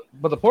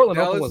 but the Portland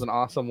Open was an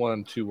awesome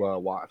one to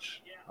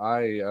watch.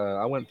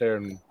 I went there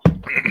and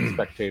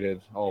spectated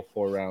all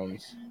 4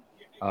 rounds.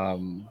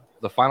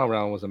 The final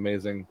round was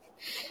amazing.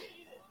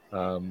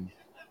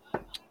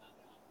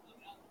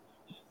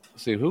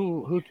 See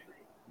who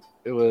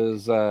it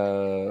was.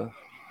 Adam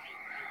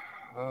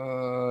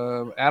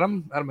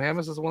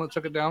Hammis is the one that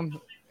took it down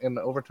in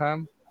the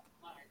overtime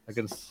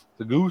against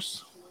the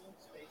Goose.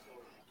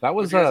 That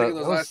was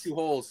those last 2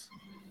 holes.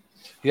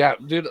 Yeah,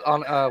 dude.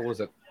 On what was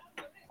it?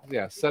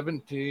 Yeah,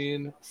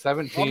 17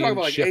 I'm talking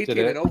about like shifted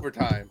 18 it in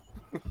overtime.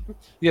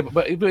 Yeah,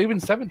 but even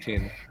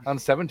 17 on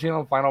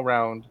the final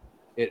round,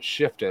 it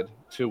shifted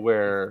to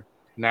where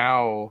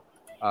now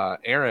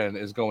Aaron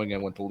is going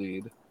in with the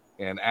lead,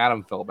 and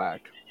Adam fell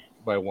back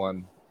by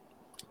 1.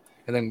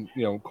 And then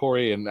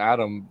Corey and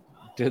Adam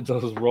did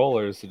those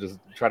rollers to just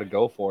try to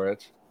go for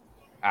it.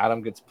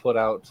 Adam gets put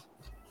out.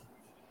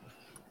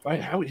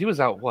 Right, he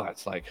was out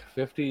what? Like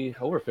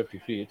over 50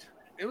 feet.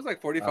 It was like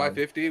 45,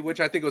 50,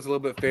 which I think was a little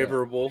bit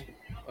favorable,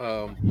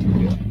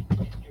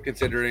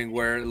 considering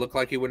where it looked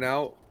like he went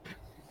out.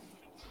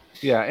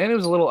 Yeah, and it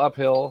was a little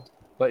uphill,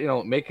 but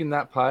making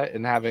that putt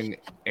and having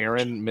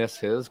Aaron miss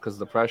his because of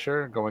the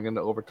pressure going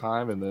into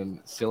overtime and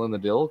then sealing the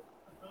deal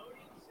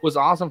was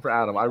awesome for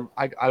Adam.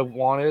 I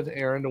wanted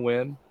Aaron to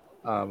win.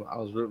 I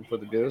was rooting for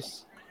the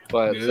Goose,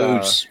 but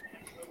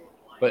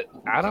But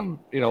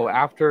Adam,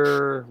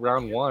 after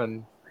round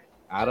 1,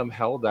 Adam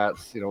held that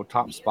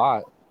top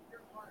spot,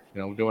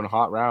 doing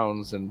hot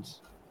rounds, and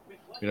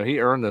he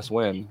earned this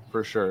win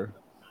for sure.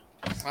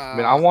 I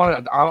mean,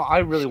 I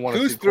really want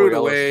to Goose see threw it Corey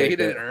Ellis away. take He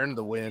didn't it. earn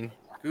the win.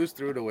 Goose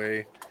threw it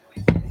away.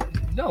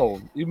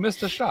 No, you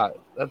missed a shot.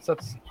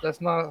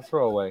 That's not a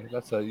throwaway.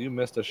 You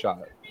missed a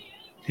shot.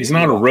 He's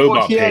not a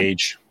robot, Well,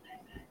 Paige.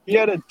 He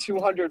had a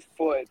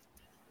 200-foot.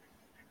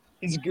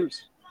 He's a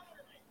goose.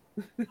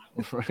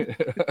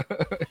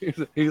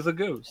 he's a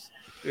goose.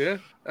 Yeah,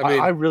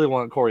 I really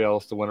want Corey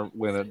Ellis to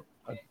win it.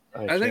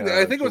 I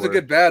think it was a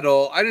good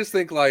battle. I just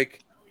think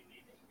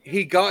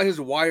he got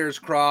his wires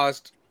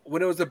crossed.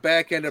 When it was a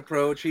backhand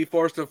approach, he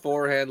forced a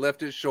forehand,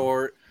 left it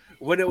short.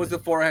 When it was a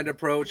forehand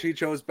approach, he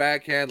chose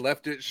backhand,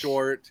 left it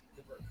short.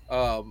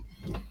 And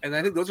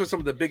I think those are some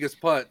of the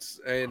biggest putts.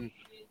 And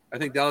I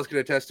think Dallas could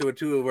attest to it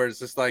too, where it's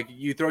just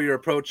you throw your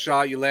approach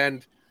shot, you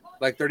land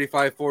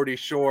 35, 40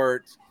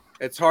 short.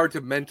 It's hard to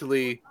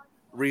mentally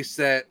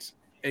reset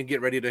and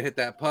get ready to hit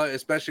that putt,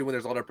 especially when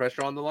there's a lot of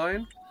pressure on the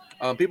line.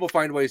 People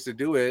find ways to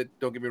do it,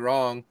 don't get me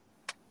wrong.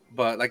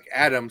 But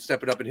Adam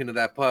stepping up and hitting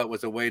that putt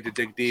was a way to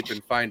dig deep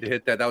and find to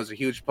hit that. That was a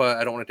huge putt.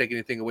 I don't want to take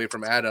anything away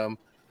from Adam.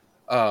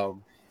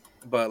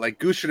 But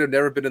Goose should have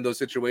never been in those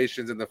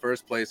situations in the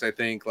first place. I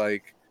think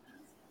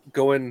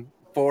going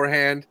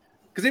forehand,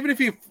 because even if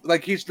he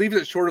leaves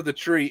it short of the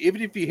tree,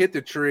 even if he hit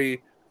the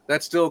tree,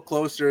 that's still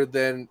closer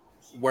than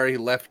where he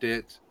left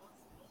it.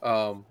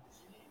 And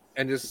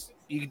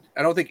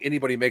I don't think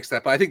anybody makes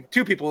that putt. I think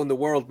 2 people in the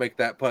world make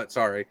that putt.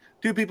 Sorry,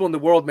 2 people in the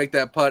world make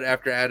that putt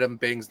after Adam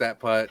bangs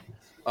that putt.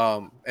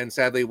 And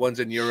sadly, one's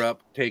in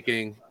Europe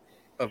taking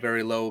a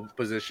very low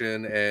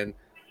position, and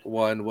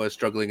one was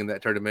struggling in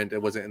that tournament.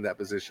 It wasn't in that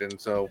position.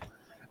 So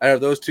out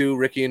of those 2,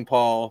 Ricky and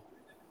Paul,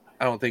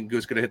 I don't think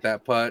Goose could have hit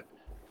that putt.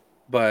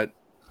 But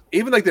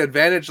even the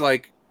advantage,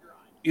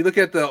 you look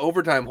at the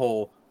overtime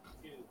hole,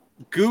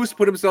 Goose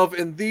put himself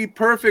in the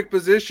perfect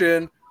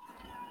position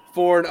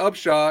for an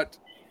upshot.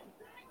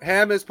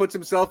 Hammes puts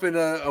himself in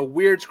a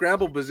weird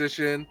scramble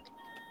position,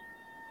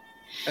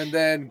 and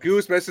then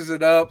Goose messes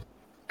it up.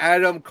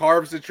 Adam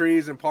carves the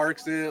trees and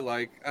parks it.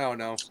 I don't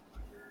know.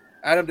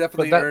 Adam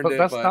definitely earned it.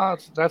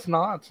 That's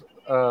not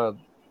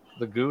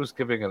the Goose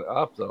giving it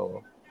up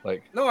though.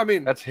 No, I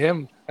mean that's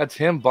him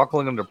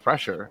buckling under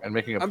pressure and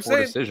making a poor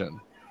decision.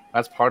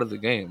 That's part of the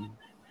game.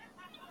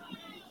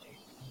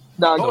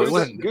 No,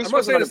 Goose I'm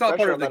not saying it's not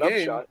part of the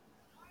game. Upshot.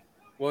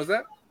 What was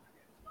that?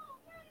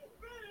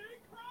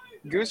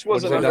 Goose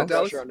wasn't under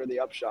pressure under the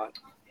upshot.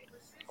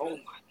 Oh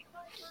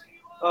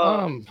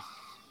my.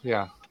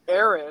 Yeah.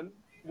 Aaron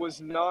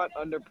was not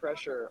under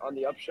pressure on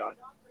the upshot.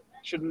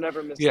 Should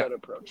never miss that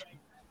approach.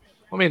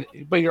 I mean,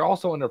 but you're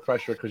also under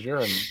pressure because you're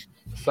in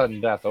sudden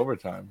death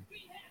overtime.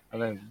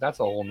 And then that's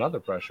a whole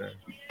nother pressure.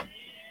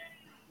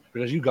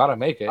 Because you got to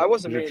make it. I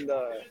wasn't being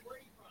the...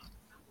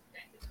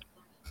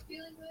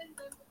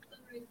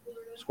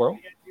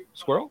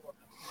 Squirrel?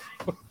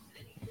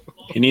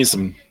 He needs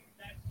some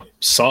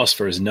sauce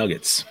for his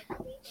nuggets.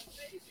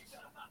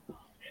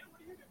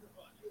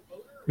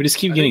 We just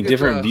keep getting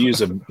different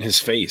views of his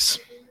face.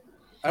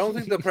 I don't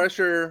think the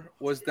pressure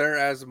was there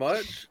as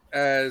much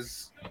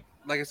as,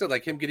 like I said,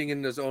 him getting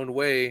in his own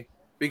way,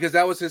 because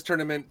that was his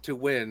tournament to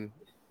win.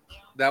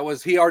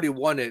 He already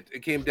won it.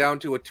 It came down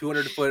to a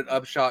 200-foot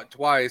upshot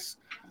twice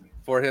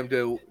for him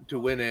to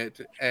win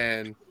it,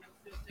 and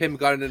him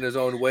got it in his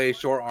own way,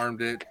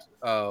 short-armed it,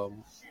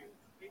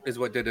 is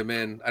what did him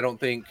in. I don't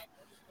think,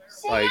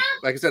 like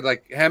I said,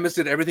 Hammes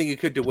did everything he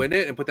could to win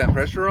it and put that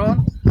pressure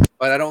on,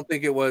 but I don't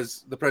think it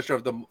was the pressure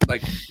of the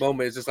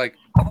moment. It's just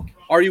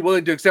are you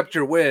willing to accept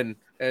your win?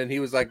 And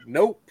he was like,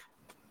 nope.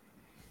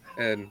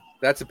 And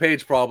that's a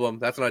Paige problem.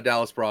 That's not a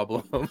Dallas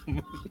problem.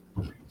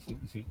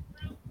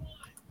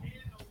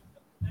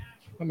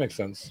 That makes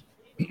sense.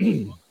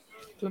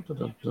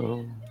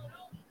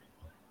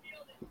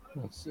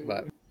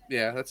 But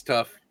yeah, that's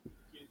tough.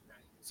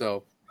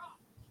 So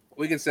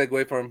we can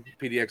segue from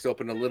PDX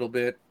Open a little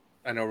bit.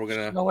 I know we're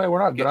gonna. No way, we're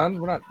not done.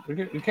 We're not.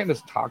 We can't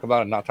just talk about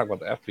it and not talk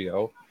about the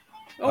FPO.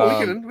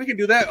 Oh, we can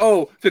do that.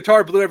 Oh,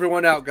 Tatar blew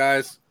everyone out,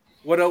 guys.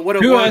 What a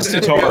who has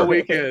Tatar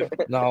weekend?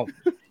 No,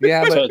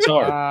 yeah, but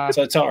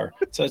Tatar.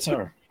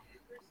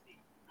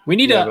 We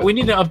need an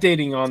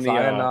updating on the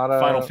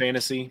Final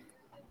Fantasy.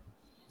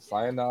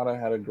 Sayonara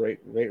had a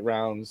great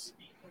rounds.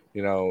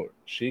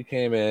 She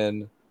came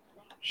in,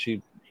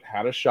 she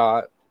had a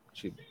shot,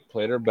 she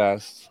played her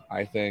best.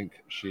 I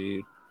think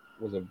she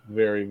was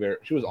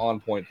she was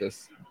on point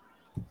this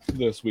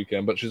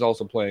weekend, but she's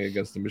also playing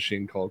against a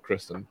machine called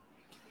Kristen.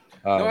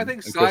 No, I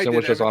think Sai did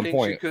everything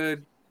she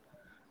could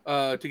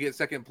to get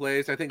second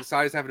place. I think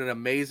Sai's having an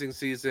amazing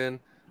season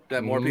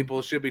that more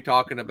people should be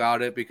talking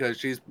about it, because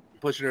she's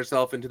pushing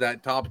herself into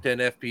that top 10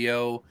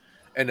 FPO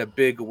in a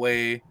big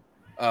way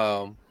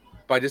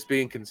by just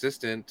being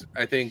consistent.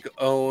 I think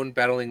Owen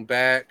battling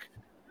back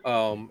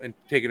and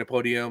taking a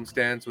podium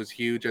stance was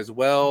huge as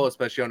well,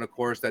 especially on a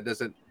course that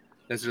doesn't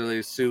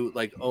necessarily suit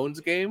Owen's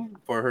game,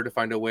 for her to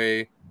find a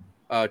way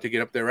to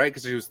get up there, right?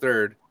 Because she was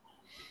third.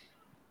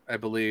 I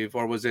believe,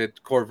 or was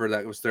it Corver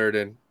that was third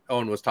and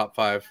Owen was top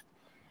 5?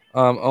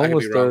 Owen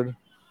was third.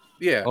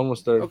 Yeah. Owen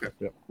was third. Okay.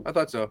 Yeah. I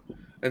thought so.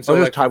 And so,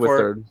 Owen like, just tied with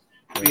third.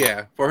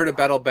 Yeah, for her to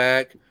battle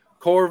back.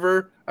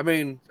 Corver, I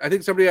mean, I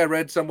think I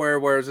read somewhere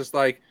where it's just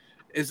like,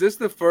 is this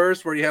the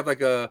first where you have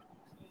like a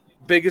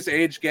biggest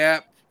age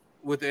gap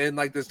within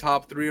like this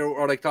top 3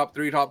 or like top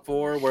 3, top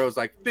 4, where it was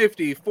like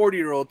 50,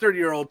 40-year-old,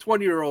 30-year-old,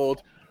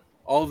 20-year-old,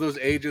 all of those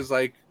ages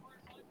like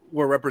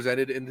were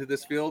represented into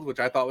this field, which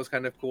I thought was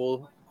kind of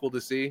cool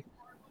to see.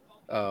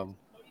 I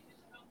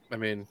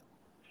mean,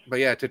 but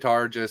yeah,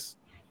 Tatar just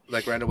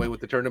like ran away with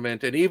the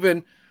tournament, and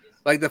even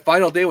like the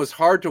final day was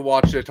hard to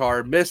watch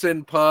Tatar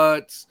missing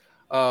putts,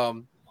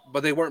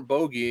 but they weren't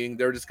bogeying;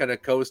 they were just kind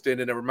of coasting,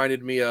 and it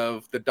reminded me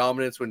of the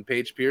dominance when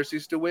Paige Pierce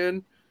used to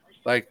win,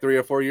 like 3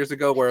 or 4 years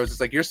ago, where it was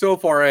just like you're so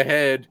far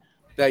ahead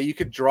that you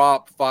could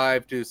drop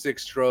 5 to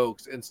 6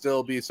 strokes and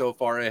still be so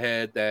far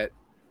ahead that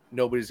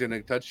nobody's going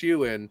to touch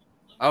you. And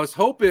I was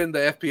hoping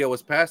the FPO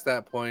was past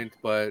that point,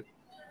 but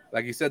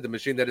like you said, the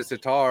machine that is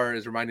Tatar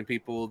is reminding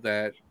people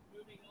that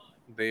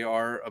they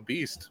are a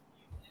beast.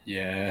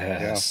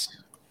 Yes.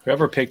 Yeah.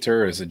 Whoever picked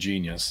her is a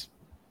genius.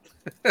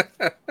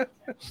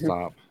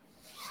 Stop.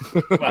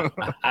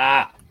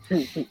 I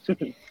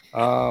think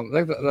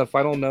the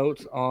final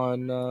note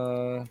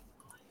on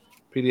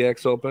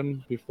PDX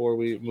Open before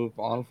we move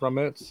on from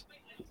it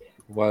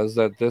was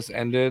that this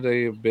ended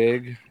a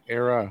big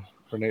era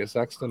for Nate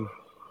Sexton.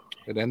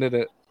 It ended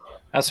it.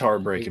 That's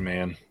heartbreaking,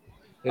 man.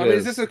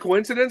 Is this a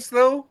coincidence,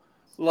 though?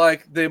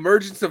 Like the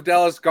emergence of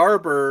Dallas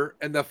Garber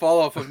and the fall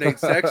off of Nate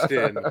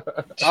Sexton. What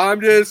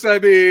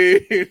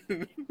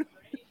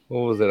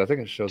was it? I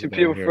think it shows 2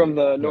 people from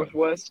the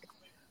Northwest.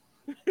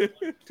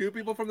 2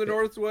 people from the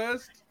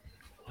Northwest?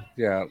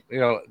 Yeah.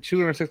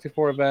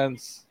 264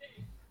 events.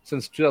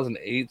 Since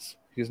 2008,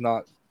 he's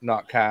not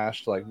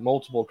cashed, like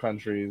multiple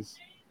countries.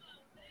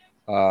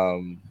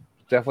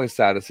 Definitely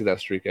sad to see that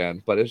streak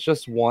end, but it's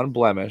just one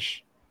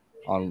blemish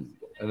on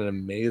an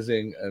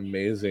amazing,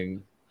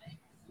 amazing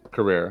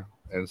career.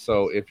 And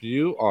so if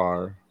you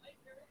are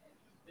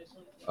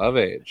of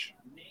age,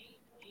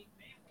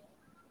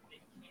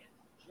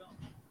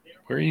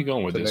 where are you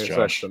going with this,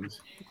 Josh?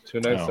 To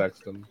Nate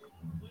Sexton.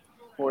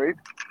 Wait.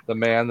 The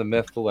man, the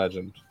myth, the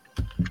legend.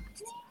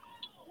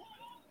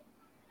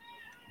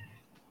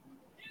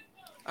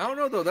 I don't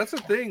know, though. That's the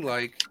thing.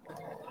 Like,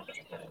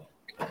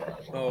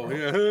 oh,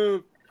 yeah.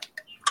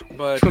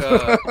 But,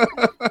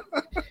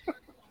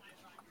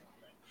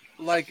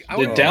 like,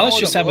 did Dallas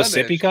just have a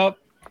sippy cup?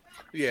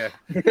 Yeah.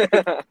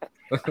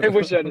 I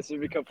wish I had a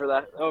sippy cup for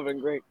that. That would have been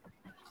great.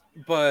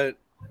 But,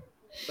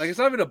 like, it's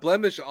not even a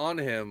blemish on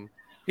him.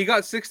 He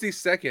got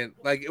 62nd.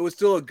 Like, it was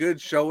still a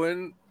good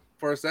showing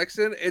for a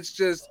Sexton. It's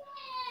just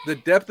the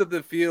depth of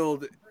the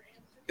field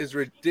is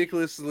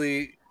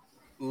ridiculously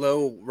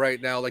low right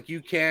now. Like,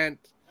 you can't,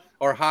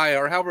 or high,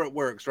 or however it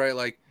works, right?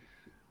 Like,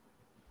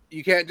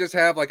 you can't just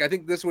have, like, I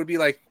think this would be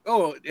like,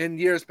 oh, in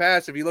years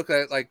past, if you look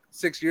at it, like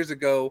 6 years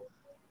ago,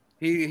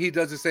 he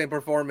does the same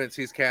performance,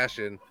 he's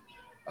cashing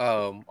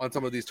on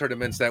some of these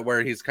tournaments that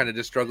where he's kind of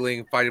just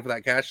struggling, fighting for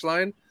that cash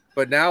line.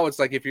 But now it's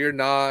like, if you're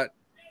not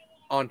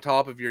on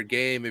top of your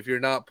game, if you're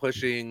not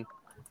pushing,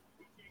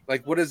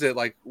 like, what is it?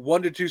 Like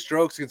 1 to 2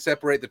 strokes can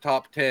separate the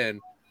top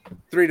 10,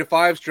 3 to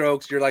 5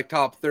 strokes, you're like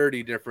top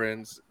 30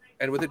 difference.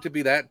 And with it to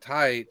be that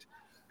tight,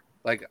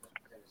 like,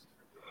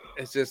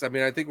 it's just, I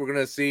mean, I think we're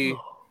going to see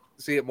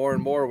it more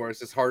and more where it's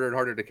just harder and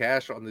harder to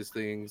cash on these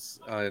things.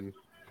 And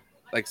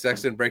like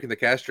Sexton breaking the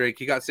cash streak,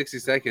 he got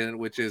 62nd,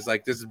 which is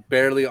like, this is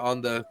barely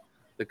on the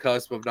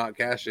cusp of not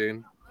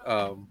cashing.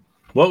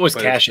 What was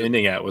cash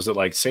ending at? Was it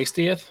like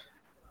 60th?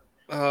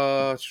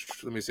 Let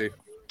me see.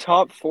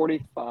 Top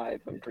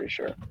 45, I'm pretty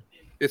sure.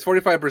 It's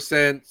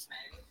 45%.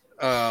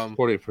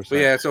 40%. But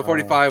yeah, so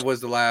 45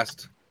 was the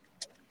last.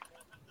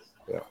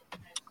 Yeah.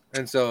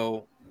 And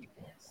so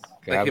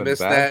like he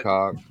missed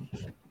Babcock.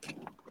 that.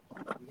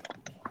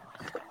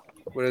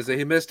 What is it?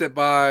 He missed it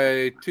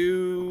by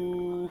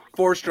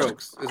 4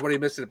 strokes is what he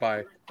missed it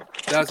by.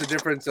 That was the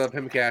difference of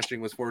him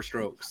cashing was 4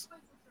 strokes.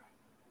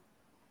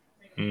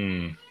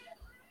 And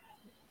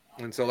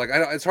so, like,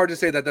 it's hard to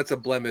say that that's a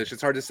blemish.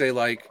 It's hard to say,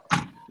 like,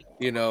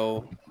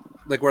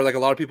 like where like a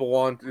lot of people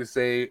want to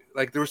say,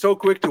 like, they were so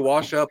quick to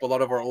wash up a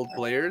lot of our old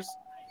players.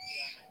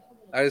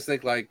 I just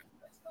think, like,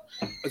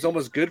 it's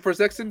almost good for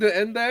Sexton to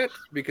end that,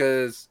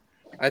 because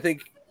I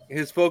think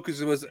his focus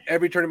was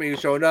every tournament he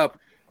was showing up,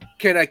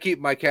 can I keep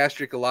my cash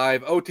streak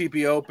alive?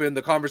 OTP Open,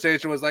 the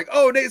conversation was like,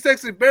 oh, Nate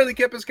Sexton barely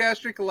kept his cash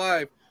streak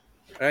alive.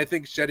 And I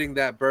think shedding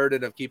that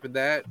burden of keeping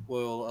that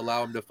will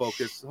allow him to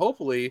focus,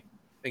 hopefully,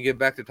 and get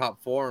back to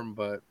top form.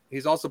 But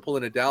he's also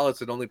pulling a Dallas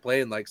and only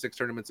playing like 6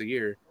 tournaments a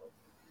year.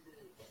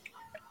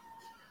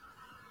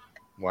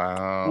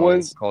 Wow.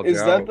 Is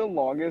that the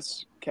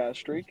longest cash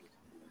streak?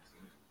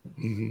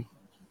 Mm-hmm.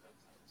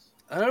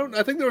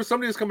 I think there was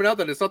somebody who's coming out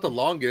that it's not the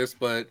longest,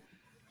 but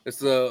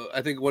it's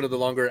I think one of the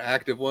longer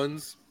active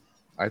ones.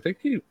 I think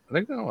he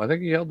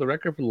held the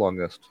record for the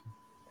longest.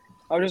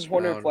 I was just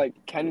wondering if like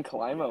Ken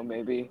Kalimo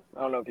maybe.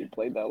 I don't know if he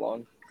played that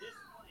long.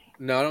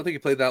 No, I don't think he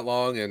played that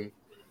long, and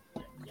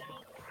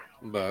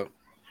But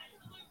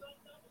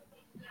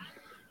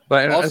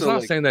it's also, not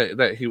like, saying that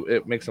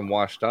it makes him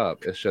washed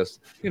up. It's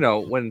just,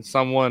 when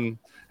someone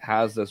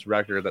has this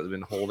record that's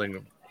been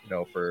holding,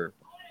 for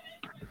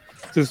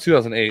since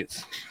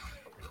 2008,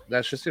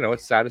 that's just,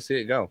 it's sad to see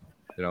it go.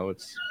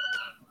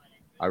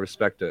 I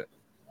respect it.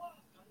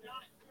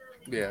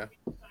 yeah,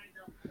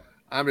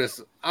 I'm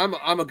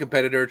a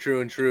competitor,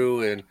 true and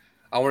true, and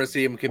I want to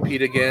see him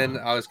compete again.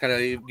 I was kind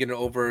of getting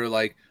over,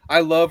 like,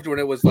 I loved when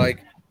it was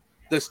like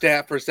the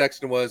stat for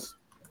Sexton was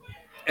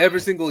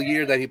every single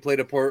year that he played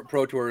a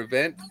pro tour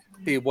event,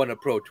 he won a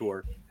pro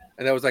tour,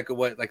 and that was like a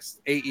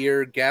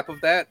 8-year gap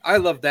of that. I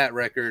love that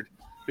record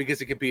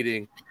because of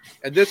competing,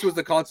 and this was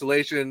the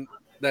consolation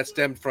that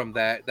stemmed from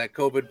that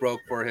COVID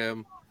broke for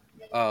him,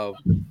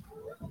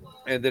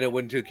 and then it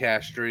went to a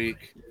cash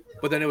streak,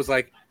 but then it was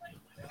like,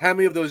 how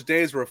many of those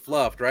days were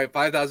fluffed, right?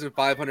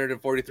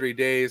 5,543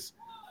 days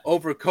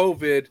over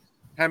COVID.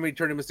 How many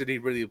tournaments did he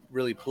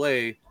really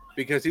play?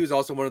 Because he was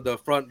also one of the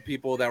front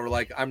people that were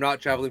like, I'm not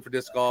traveling for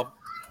disc golf.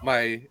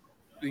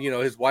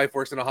 His wife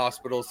works in a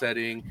hospital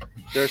setting.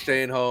 They're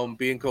staying home,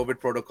 being COVID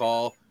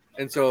protocol.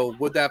 And so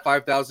would that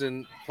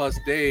 5,000 plus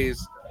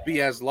days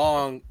be as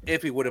long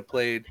if he would have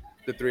played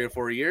the 3 or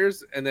 4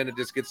 years? And then it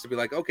just gets to be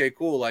like, okay,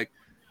 cool. Like,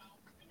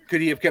 could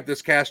he have kept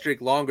this cash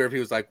streak longer if he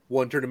was like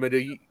one tournament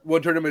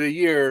a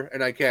year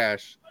and I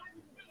cash?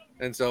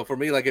 And so for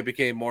me, like, it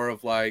became more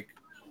of like,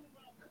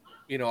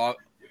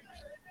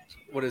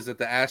 what is it,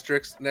 the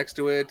asterisk next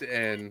to it,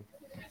 and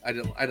I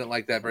didn't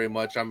like that very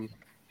much. I'm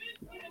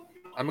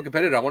a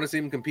competitor. I want to see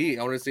him compete.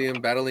 I want to see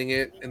him battling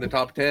it in the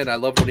top 10. I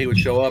loved when he would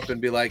show up and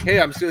be like, "Hey,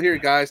 I'm still here,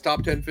 guys.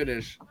 Top 10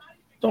 finish."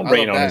 Don't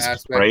rain on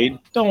his parade.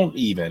 Don't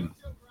even.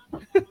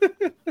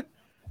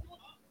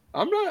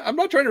 I'm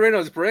not trying to rain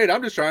on his parade.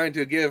 I'm just trying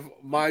to give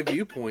my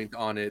viewpoint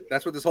on it.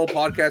 That's what this whole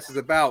podcast is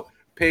about.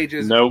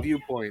 Paige's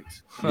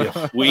viewpoints.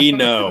 Yeah, we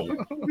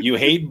know. You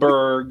hate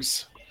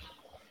Bergs.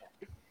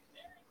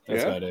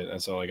 That's about it.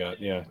 That's all I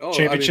got. Yeah.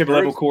 Championship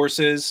level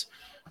courses.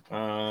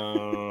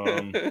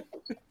 And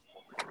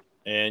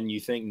you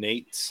think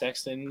Nate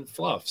Sexton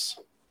fluffs.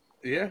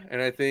 Yeah,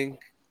 and I think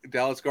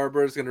Dallas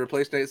Garber is going to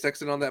replace Nate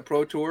Sexton on that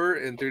pro tour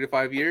in 3 to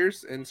 5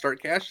 years and start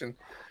cashing.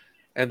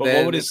 But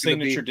what would his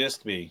signature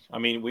disc be? I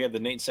mean, we have the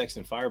Nate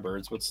Sexton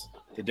Firebirds. What's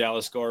the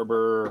Dallas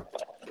Garber?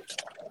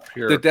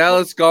 The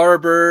Dallas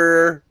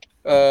Garber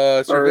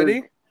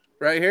Cervini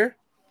right here.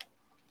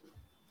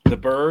 The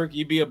Berg?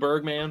 You'd be a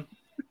Berg man?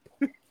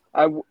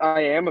 I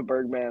am a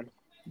Berg man.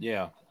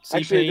 Yeah.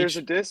 Actually, there's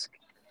a disc.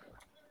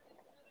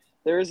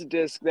 There is a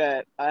disc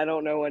that I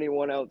don't know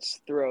anyone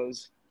else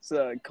throws. It's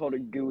called a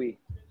gooey.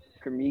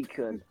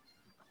 Kermikun.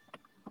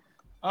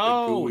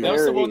 Oh,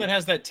 that's the one that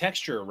has that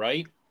texture,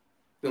 right?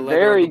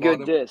 Very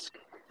good disc.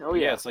 Oh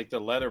yeah, it's like the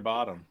leather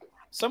bottom.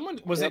 Someone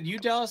it you,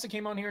 Dallas, that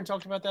came on here and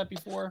talked about that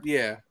before?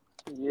 Yeah.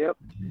 Yep.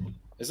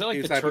 Is that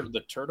like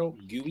the turtle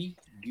gooey?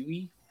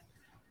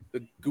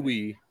 The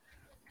gooey.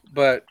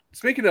 But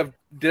speaking of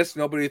discs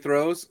nobody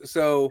throws,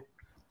 so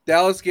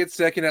Dallas gets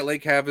second at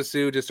Lake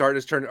Havasu to start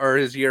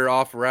his year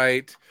off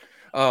right.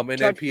 In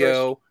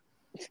NPO.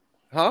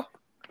 Huh?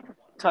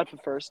 Tied for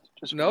first.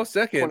 No,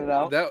 second.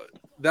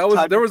 There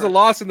was a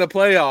loss in the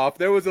playoff.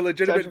 There was a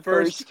legitimate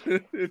first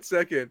and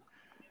second.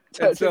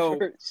 And so,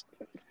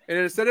 and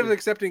instead of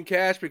accepting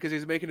cash because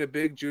he's making a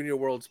big Junior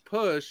Worlds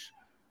push,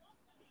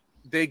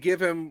 they give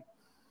him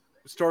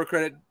store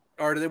credit,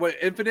 or do they want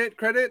infinite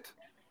credit?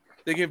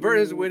 They convert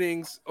his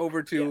winnings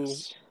over to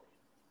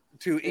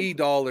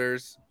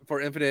 $dollars for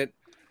infinite,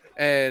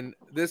 and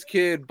this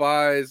kid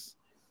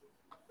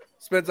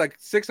spends like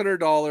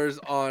 $600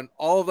 on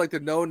all of like the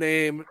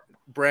no-name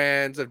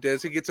brands of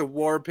discs. He gets a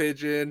War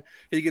Pigeon,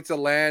 he gets a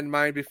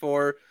landmine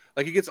before,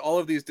 like he gets all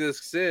of these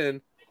discs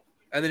in,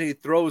 and then he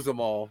throws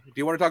them all. Do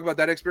you want to talk about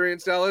that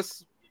experience,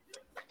 Dallas?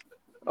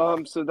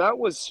 So that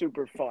was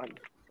super fun.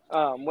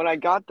 When I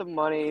got the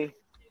money,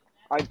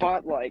 I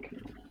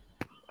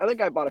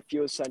think I bought a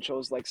few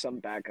essentials, like some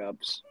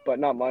backups, but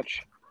not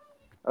much.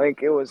 I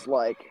think it was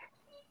like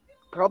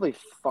probably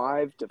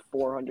 $500 to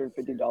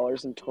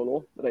 $450 in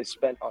total that I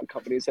spent on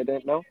companies I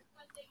didn't know.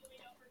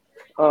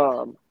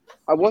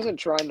 I wasn't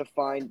trying to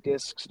find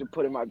discs to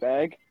put in my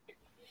bag,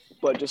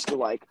 but just to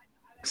like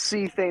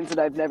see things that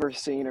I've never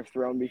seen or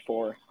thrown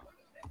before.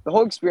 The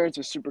whole experience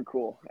was super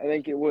cool. I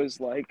think it was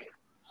like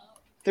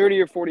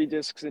 30 or 40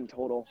 discs in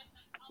total.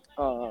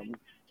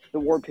 The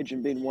War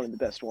Pigeon being one of the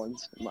best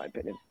ones, in my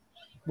opinion.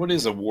 What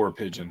is a War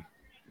Pigeon?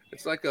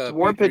 It's like a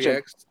War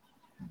Pigeon.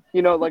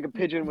 You know, like a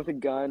pigeon with a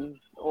gun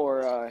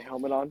or a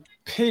helmet on.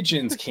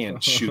 Pigeons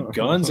can't shoot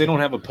guns. They don't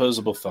have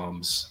opposable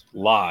thumbs.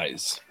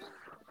 Lies.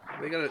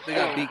 They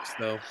got beaks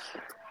though.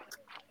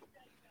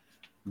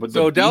 But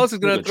so Dallas is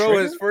going to throw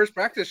his first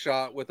practice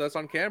shot with us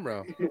on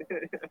camera.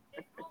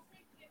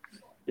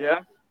 Yeah.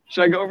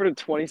 Should I go over to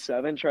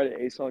 27, try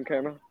to ace on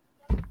camera?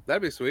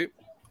 That'd be sweet.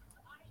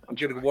 I'm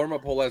getting a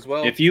warm-up hole as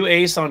well. If you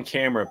ace on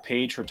camera,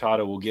 Paige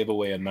Hurtado will give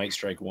away a Night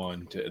Strike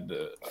 1 to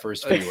the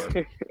first viewer.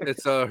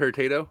 It's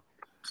Hurtado?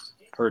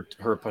 Her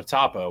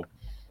Patapo.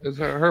 It's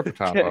her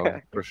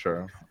Patapo, for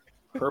sure.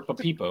 Herpa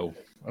Peepo.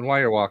 And while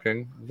you're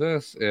walking,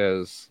 this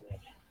is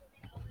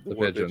the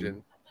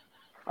pigeon.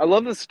 I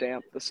love the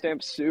stamp. The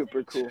stamp's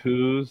super cool.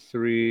 2,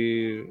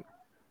 3.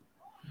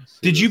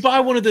 Did you buy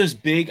one of those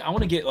big? I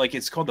want to get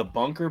it's called the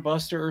Bunker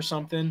Buster or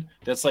something.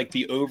 That's like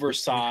the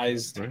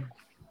oversized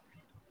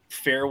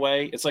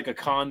fairway. It's like a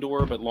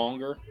condor but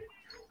longer.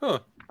 Huh.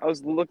 I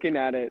was looking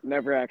at it,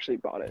 never actually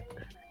bought it.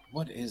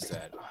 What is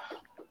that?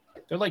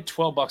 They're like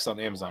 $12 on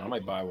Amazon. I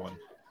might buy one.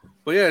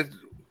 But yeah,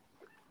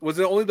 was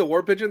it only the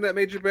war pigeon that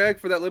made your bag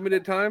for that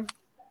limited time,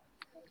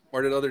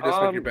 or did other discs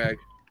make your bag?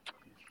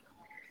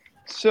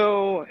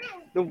 So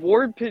the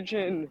war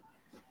pigeon,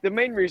 the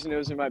main reason it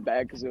was in my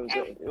bag because it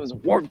was a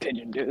war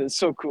pigeon, dude. It's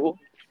so cool.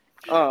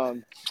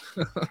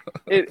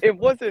 It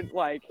wasn't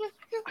like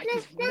I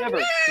just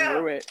never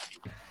threw it.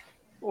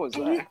 What was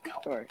that?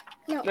 Sorry,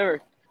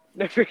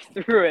 never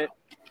threw it.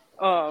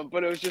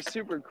 But it was just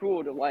super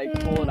cool to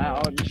pull it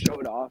out and show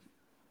it off.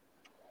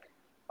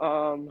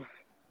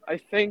 I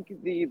think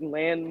the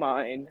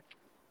landmine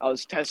I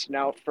was testing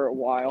out for a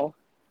while.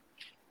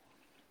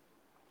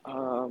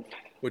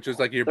 Which is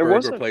like your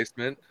bird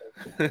replacement.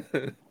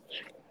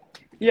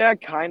 Yeah,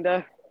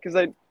 kinda. Because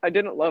I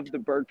didn't love the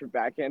bird for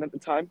backhand at the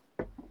time.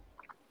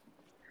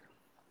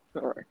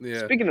 All right.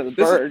 Yeah. Speaking of the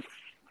bird,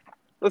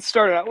 let's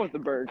start out with the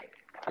bird.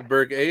 The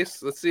Berg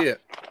Ace. Let's see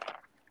it.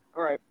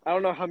 All right. I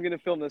don't know how I'm gonna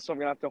film this, so I'm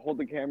gonna have to hold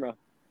the camera.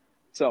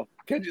 So.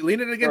 Can you lean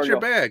it against your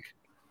bag?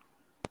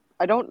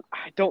 I don't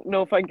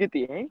know if I can get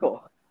the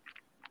angle.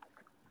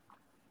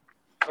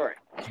 All right.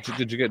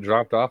 Did you get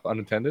dropped off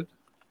unattended?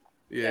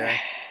 Yeah.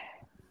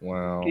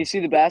 Wow. Can you see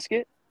the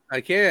basket?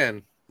 I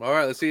can. All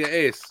right, let's see an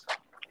ace.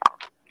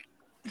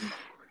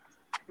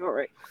 All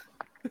right.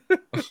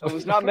 It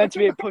was not meant to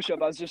be a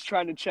push-up. I was just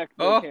trying to check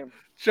the camera.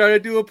 Trying to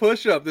do a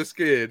push-up, this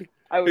kid.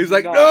 He's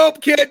like, not.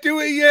 Nope, can't do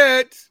it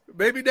yet.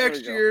 Maybe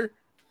next year.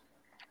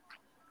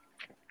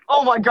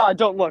 Oh, my God,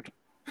 don't look.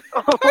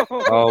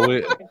 Oh,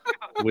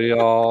 we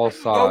all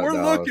saw it.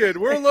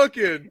 We're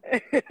looking.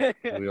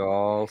 We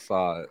all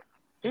saw it.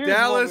 Here's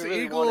Dallas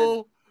really Eagle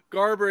wanted.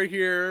 Garber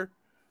here,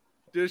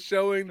 just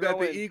showing that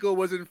the eagle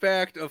was in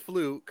fact a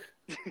fluke.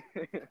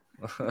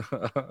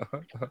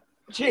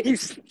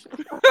 Jeez.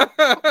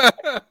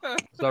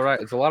 It's all right.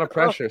 It's a lot of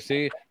pressure.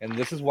 See, and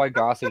this is why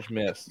Gossage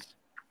missed.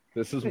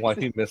 This is why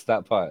he missed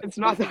that putt. It's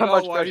not that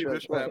much why pressure. he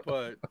missed that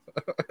putt.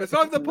 It's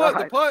not the putt.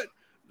 The putt,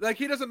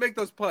 he doesn't make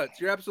those putts.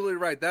 You're absolutely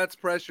right. That's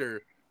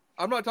pressure.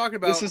 I'm not talking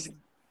about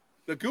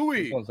the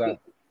gooey. Which one's that?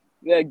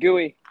 Yeah,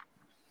 gooey.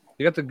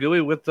 You got the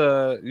gooey with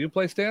the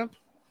Uplay stamp?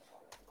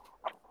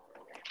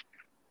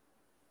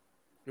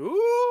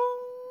 Ooh.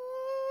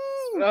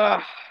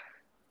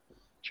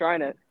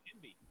 Trying it.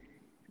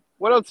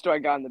 What else do I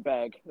got in the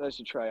bag that I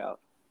should try out?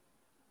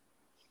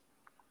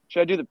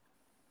 Should I do the...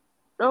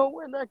 Oh,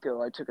 where'd that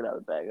go? I took it out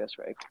of the bag. That's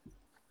right.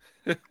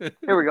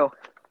 Here we go.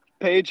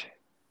 Paige,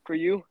 for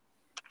you.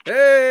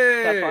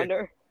 Hey!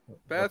 Pathfinder.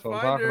 That's what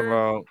I'm talking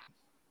about.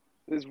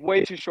 This is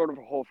way too short of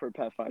a hole for a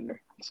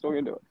Pathfinder. Still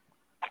gonna do it.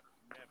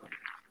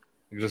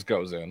 It just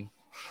goes in.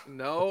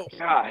 No.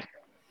 God.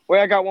 Wait,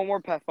 I got one more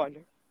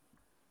Pathfinder.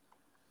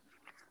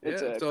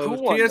 It's a so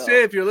cool one, TSA,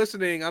 though. if you're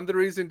listening, I'm the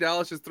reason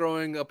Dallas is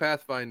throwing a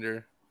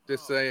Pathfinder.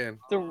 Just saying.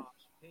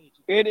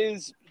 It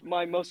is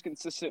my most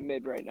consistent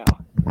mid right now.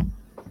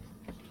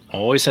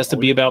 Always has to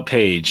be about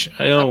Paige.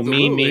 Oh,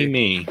 Absolutely.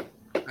 me.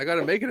 I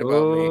gotta make it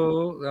about me.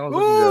 That was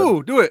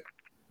Ooh, do it.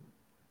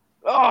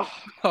 Oh.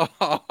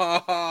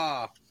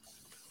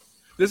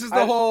 This is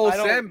the whole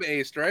Sam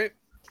based, right?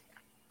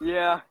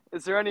 Yeah.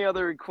 Is there any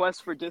other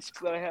requests for discs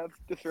that I have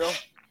to throw?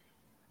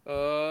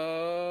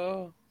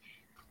 Do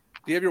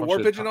you have your war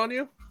pigeon on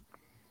you?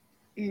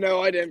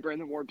 No, I didn't bring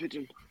the war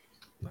pigeon.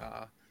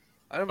 I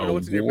don't know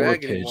what's in your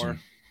bag anymore.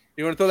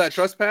 You want to throw that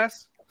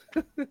trespass?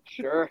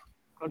 Sure.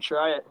 I'll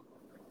try it.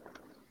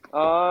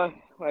 I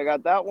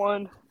got that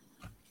one.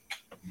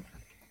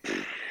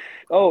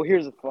 Oh,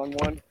 here's a fun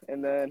one.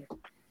 And then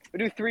we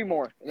do 3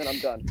 more, and then I'm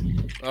done.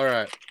 All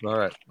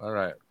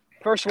right.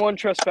 First one,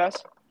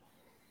 trespass.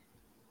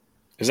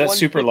 Is that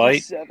super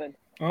light?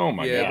 Oh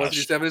my gosh.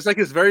 157. It's like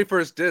his very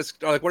first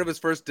disc, or like one of his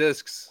first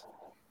discs.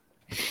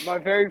 My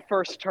very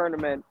first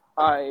tournament,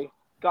 I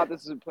got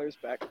this as a player's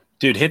pack.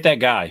 Dude, hit that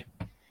guy.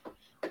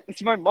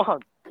 It's my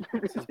mom.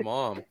 It's his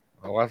mom.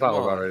 Oh, I thought we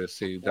were about ready to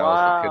see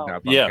Dallas get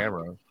kidnapped on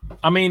camera.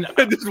 I mean,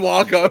 just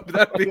walk up.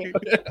 That'd be...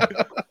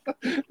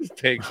 just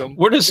take them.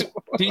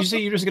 Did you say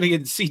you're just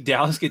gonna see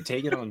Dallas get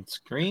taken on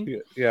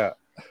screen? Yeah.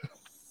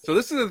 So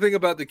this is the thing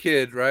about the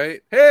kid,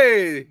 right?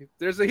 Hey,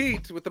 there's a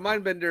heat with the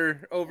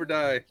Mindbender over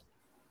die.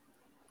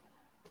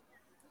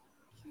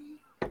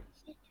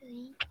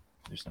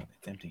 There's not.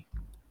 It's empty.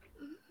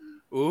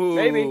 Ooh,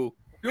 maybe.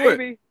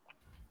 It.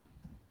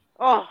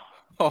 Oh,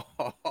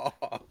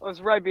 I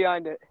was right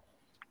behind it.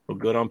 Well,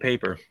 good on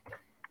paper.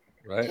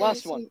 Right.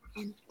 Last one.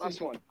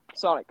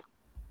 Sonic.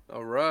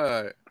 All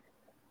right.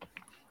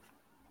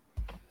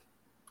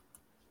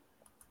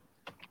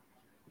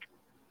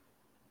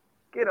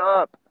 Get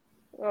up.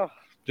 Oh.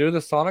 Dude, the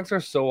Sonics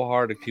are so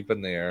hard to keep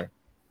in the air.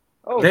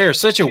 Oh, they're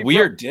such a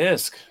weird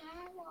disc.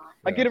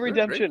 I get a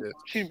redemption.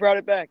 She brought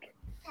it back.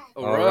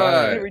 All right.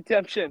 I get a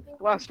redemption.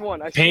 Last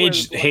one. I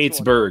Paige swear hates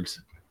one.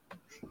 Bergs.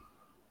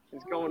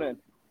 It's going in.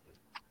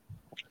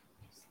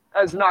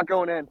 That's not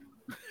going in.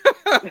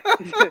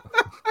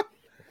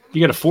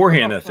 You got to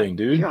forehand that thing,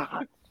 dude.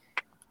 God.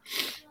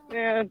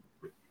 Man,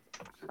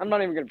 I'm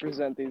not even going to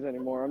present these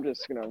anymore. I'm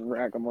just going to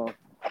rack them off.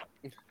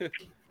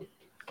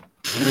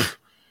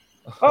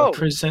 Oh.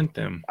 Present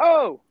them.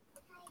 Oh.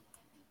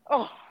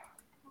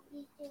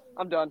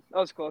 I'm done. That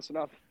was close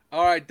enough.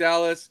 All right,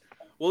 Dallas.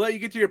 We'll let you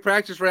get to your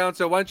practice round,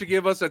 so why don't you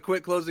give us a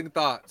quick closing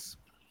thoughts?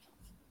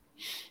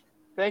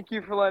 Thank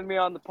you for letting me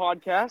on the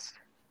podcast.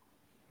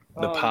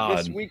 The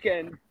pod.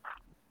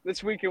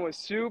 This weekend was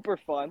super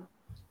fun.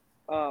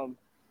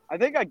 I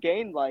think I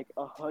gained like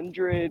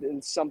 100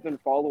 and something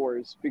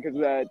followers because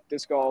of that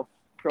disc golf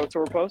pro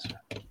tour post.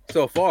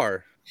 So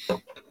far.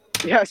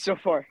 Yeah, so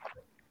far.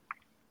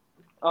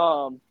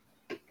 I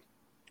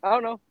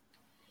don't know.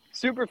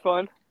 Super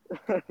fun.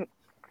 What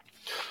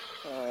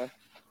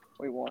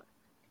do you want?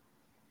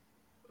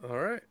 All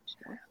right.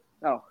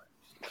 Oh.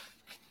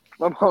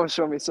 My mom was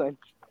showing me something.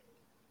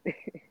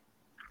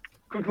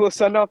 Quick little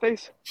send-off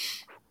face.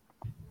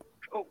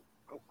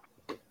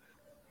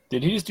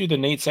 Did he just do the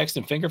Nate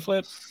Sexton finger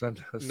flip? No,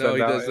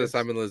 he does the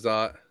Simon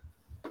Lizotte.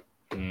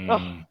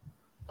 Oh,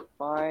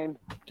 fine.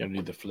 Gonna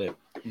do the flip.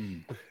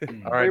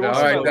 All right,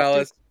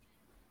 Dallas.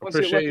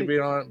 Appreciate you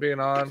being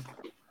on.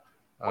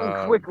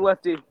 Quick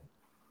lefty.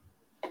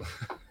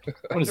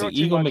 What is it,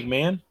 Eagle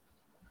McMahon?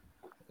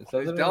 It's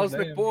Dallas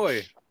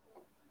McBoy.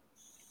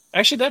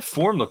 Actually, that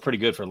form looked pretty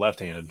good for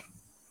left-handed.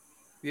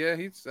 Yeah,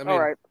 all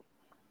right.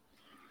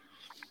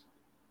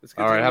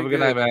 All right, have a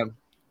good night, man.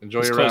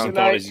 Enjoy your round.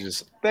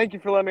 Thank you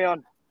for letting me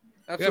on.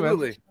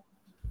 Absolutely.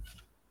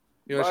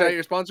 You want to shout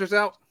your sponsors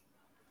out?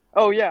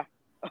 Oh, yeah.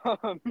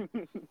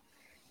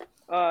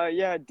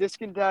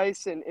 Disc and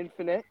Dice and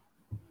Infinite.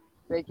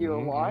 Thank you a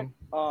lot.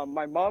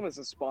 My mom is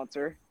a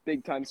sponsor,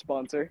 big-time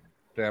sponsor.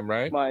 Damn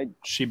right.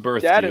 She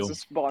birthed dad you. Is a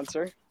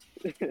sponsor.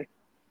 He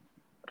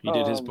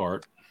did his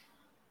part.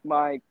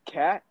 My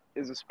cat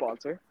is a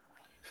sponsor.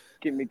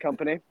 Keep me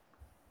company. I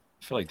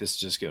feel like this is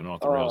just getting off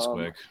the rails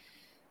quick.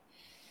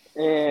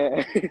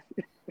 And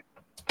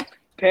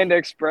Panda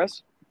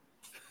Express.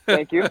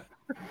 Thank you.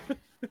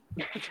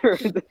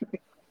 Okay,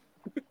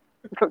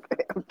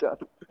 I'm done.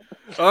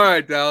 All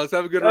right, Dallas.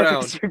 Have a good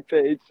round.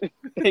 Page.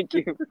 Thank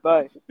you.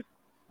 Bye.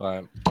 All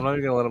right. I'm not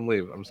even going to let him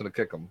leave. I'm just going to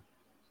kick him.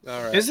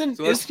 All right. Isn't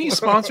he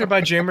sponsored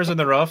by Jammers in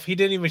the Rough? He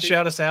didn't even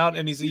shout us out,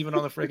 and he's even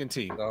on the freaking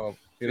team. No,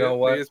 you know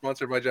what? He is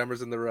sponsored by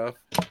Jammers in the Rough.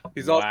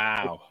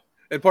 Wow.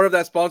 And part of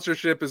that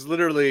sponsorship is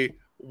literally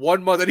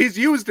 1 month, and he's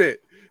used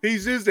it.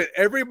 He's used it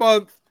every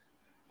month.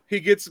 He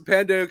gets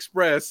Panda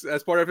Express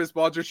as part of his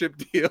sponsorship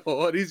deal,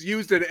 and he's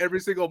used it every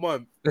single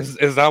month.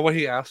 Is that what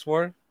he asked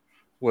for?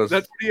 That's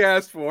what he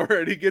asked for,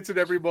 and he gets it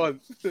every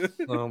month.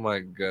 Oh my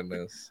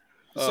goodness!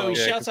 So he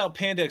shouts out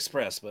Panda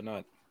Express, but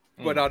not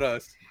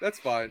us. That's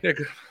fine.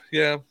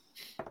 Yeah.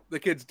 The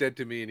kid's dead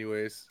to me,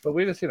 anyways. But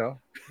we just, we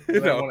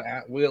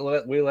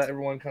let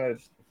everyone kind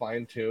of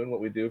fine tune what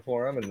we do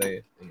for them, and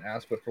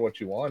ask for what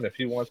you want. If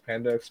he wants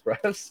Panda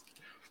Express.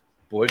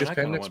 Boy, just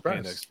Panda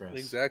Express.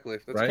 Exactly.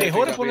 Right? Hey,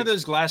 hold up one of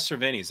those glass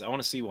Cervantes. I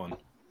want to see one.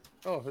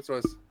 Oh, that's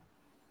what.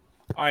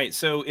 All right.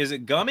 So, is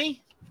it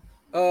gummy?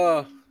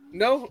 No,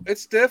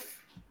 it's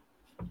stiff.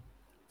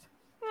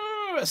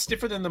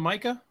 Stiffer than the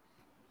mica?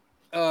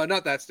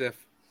 Not that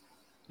stiff.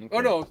 Okay.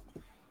 Oh no.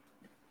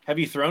 Have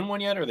you thrown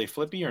one yet? Are they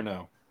flippy or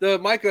no? The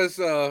mica's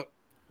gummier.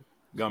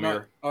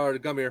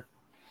 Gummier.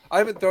 I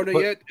haven't thrown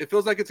it yet. It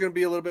feels like it's going to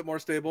be a little bit more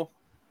stable.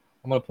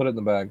 I'm going to put it in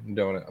the bag. I'm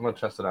doing it. I'm going to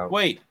test it out.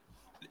 Wait.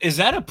 Is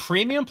that a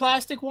premium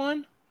plastic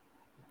one?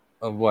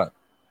 Of what?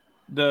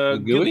 The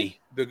GUI?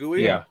 The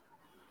GUI? Yeah.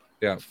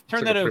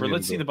 Turn that over.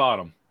 Let's see the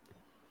bottom.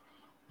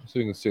 So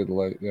you can see the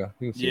light. Yeah.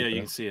 You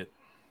can see it.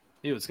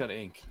 Ew, it's got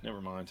ink.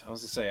 Never mind. I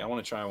was going to say, I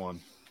want to try one.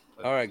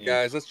 But, all right,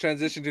 guys. Let's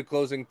transition to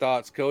closing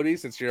thoughts. Cody,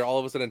 since you're all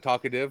of a sudden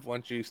talkative, why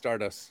don't you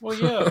start us? Well,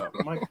 yeah.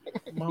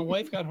 My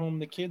wife got home.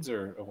 The kids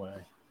are away.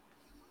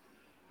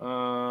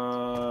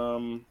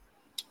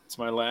 It's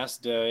my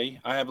last day.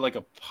 I have like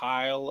a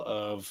pile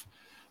of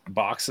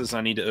boxes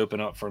I need to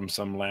open up from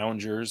some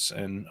loungers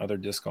and other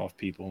disc golf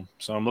people.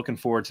 So I'm looking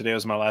forward. Today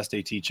was my last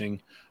day teaching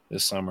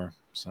this summer.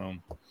 So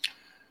I'm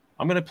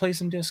going to play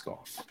some disc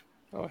golf.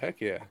 Oh,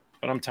 heck yeah.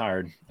 But I'm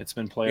tired. It's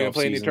been playoff season. You going to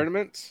play season. any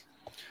tournaments?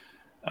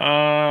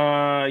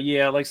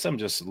 Yeah, like some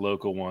just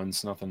local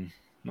ones. Nothing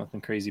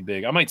crazy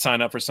big. I might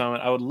sign up for some.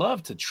 I would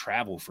love to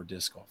travel for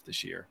disc golf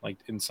this year. Like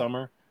in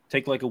summer,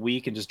 take like a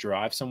week and just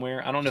drive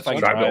somewhere. I don't know if I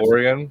can drive to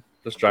Oregon.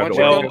 Just drive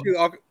to Oregon.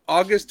 To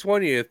August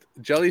 20th,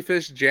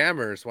 Jellyfish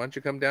Jammers. Why don't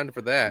you come down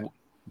for that?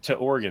 To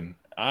Oregon.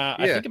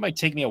 I think it might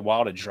take me a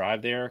while to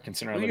drive there,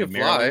 considering I live in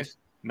Maryland,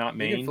 not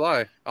Maine. You can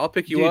fly. I'll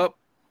pick you up.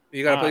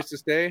 You got a place to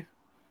stay?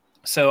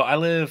 So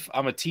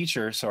I'm a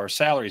teacher, so our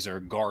salaries are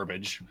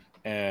garbage,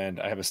 and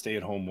I have a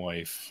stay-at-home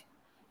wife.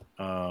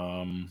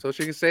 So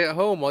she can stay at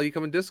home while you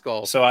come and disc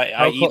golf. So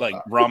I eat like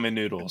ramen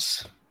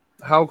noodles.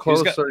 How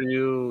close are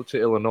you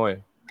to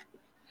Illinois?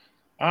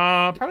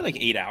 Probably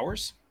like 8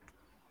 hours.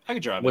 I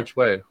could drive. Which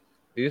way?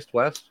 East,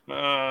 west,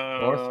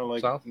 north,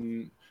 like south?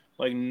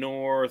 Like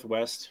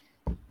northwest.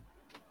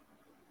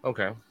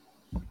 Okay.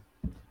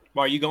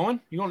 Why are you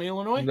going? You going to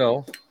Illinois?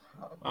 No.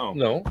 Oh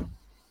no.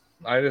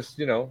 I just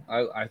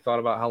I thought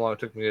about how long it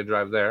took me to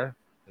drive there.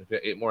 If you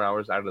had 8 more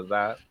hours out of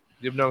that,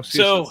 you have no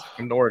excuses. So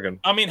in Oregon.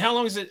 I mean, how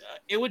long is it?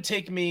 It would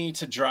take me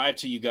to drive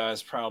to you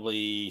guys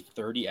probably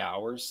 30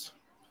 hours.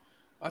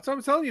 That's what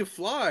I'm telling you.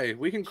 Fly.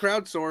 We can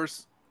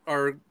crowdsource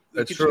or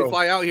That's get you true. to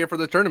fly out here for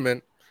the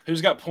tournament.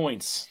 Who's got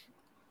points?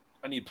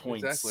 I need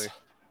points. Exactly.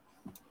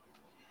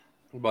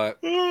 But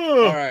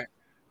all right,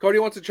 Cody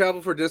wants to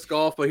travel for disc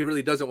golf, but he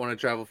really doesn't want to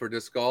travel for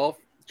disc golf.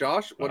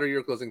 Josh, what are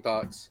your closing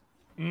thoughts?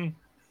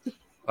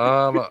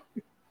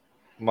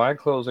 My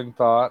closing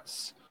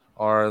thoughts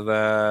are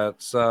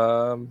that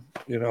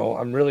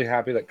I'm really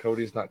happy that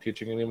Cody's not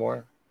teaching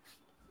anymore.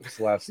 It's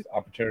the last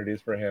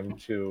opportunities for him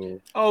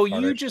to. Oh,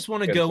 you just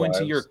want to go into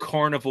lives. your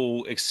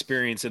carnival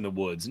experience in the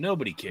woods.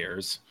 Nobody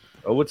cares.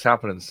 Oh, what's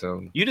happening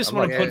soon? You just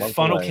want to put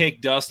funnel cake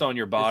dust on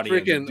your body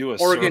and do a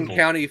Oregon circle.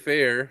 County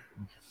Fair.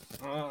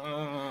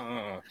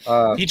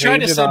 He tried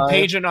to send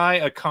Paige and I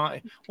a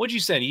what'd you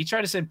send? He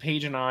tried to send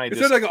Paige and I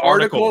this like an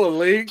article, a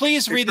link.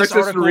 Please read this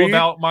article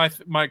about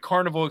my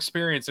carnival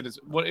experience and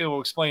what it will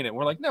explain it.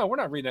 We're like, no, we're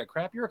not reading that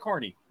crap. You're a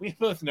carny. We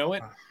both know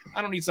it.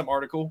 I don't need some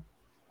article.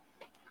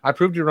 I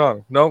proved you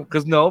wrong.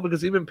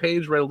 Because even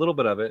Paige read a little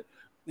bit of it.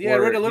 Yeah, I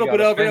read a little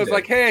bit of it. It was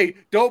like, hey,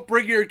 don't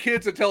bring your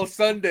kids until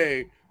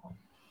Sunday.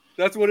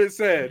 That's what it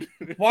said.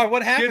 Why?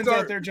 What happens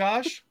out there,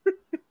 Josh?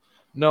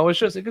 No, it's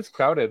just it gets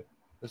crowded.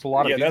 There's a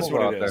lot of people that's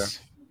what out it is.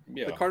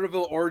 there. Yeah. The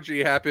carnival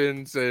orgy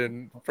happens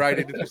and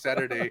Friday through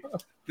Saturday.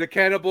 The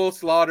cannibal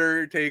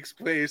slaughter takes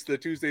place the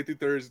Tuesday through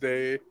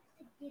Thursday.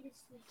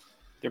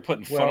 They're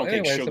putting funnel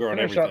cake sugar on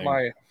everything. Up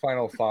my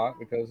final thought,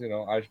 because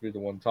I should be the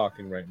one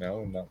talking right now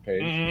and not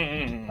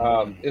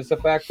Paige. Is the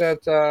fact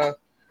that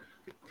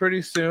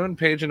pretty soon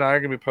Paige and I are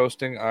going to be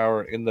posting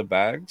our in the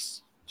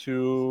bags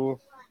to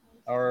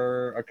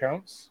our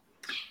accounts,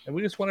 and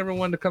we just want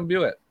everyone to come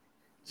view it.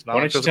 It's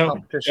not just a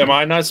competition. Am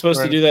I not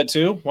supposed to do that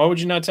too? Why would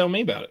you not tell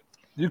me about it?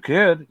 You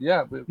could,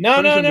 yeah.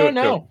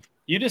 No.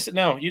 You just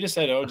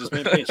said, oh, just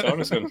me and Paige. So I'm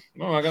just going,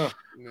 oh my God.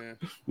 Yeah.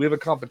 We have a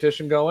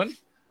competition going.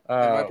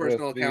 My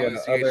personal account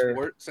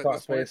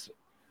is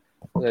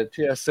the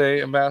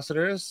TSA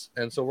ambassadors,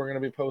 and so we're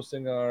going to be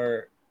posting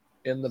our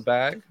in the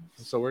bag.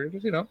 So we're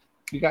just,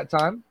 you got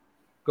time,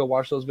 go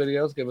watch those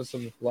videos, give us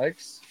some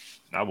likes.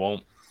 I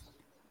won't.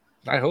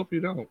 I hope you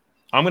don't.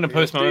 I'm going to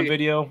post my own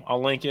video.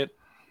 I'll link it.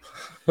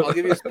 I'll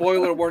give you a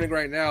spoiler warning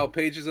right now.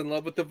 Paige is in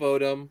love with the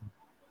Vodum.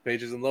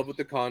 Paige is in love with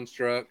the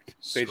Construct.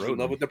 Paige is in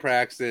love with the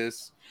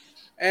Praxis.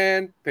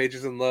 And Paige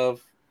is in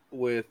love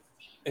with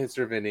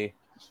Mr. Vinny.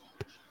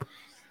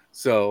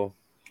 So,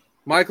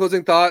 my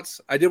closing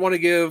thoughts. I did want to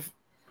give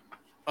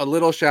a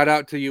little shout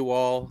out to you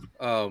all.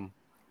 What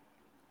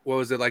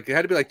was it like? It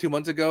had to be like 2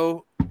 months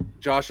ago.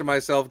 Josh and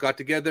myself got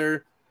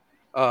together,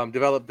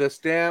 developed this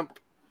stamp.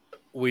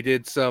 We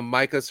did some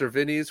Micah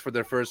Cervinis for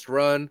their first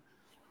run,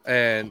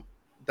 and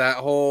that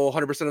whole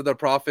 100% of the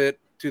profit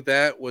to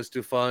that was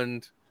to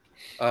fund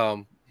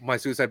my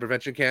suicide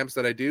prevention camps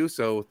that I do.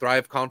 So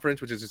Thrive Conference,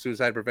 which is a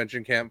suicide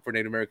prevention camp for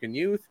Native American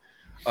youth,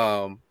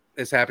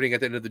 is happening at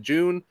the end of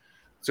June.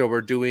 So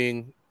we're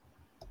doing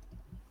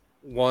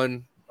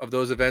one of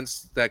those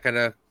events that kind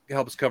of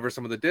helps cover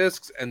some of the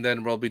discs, and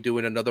then we'll be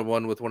doing another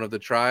one with one of the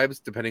tribes,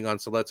 depending on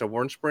Siletz or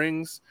Warm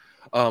Springs,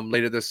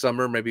 later this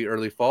summer, maybe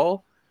early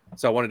fall.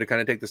 So I wanted to kind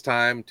of take this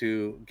time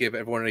to give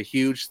everyone a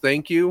huge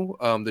thank you.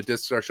 The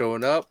discs are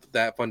showing up.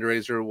 That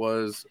fundraiser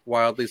was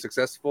wildly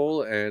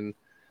successful, and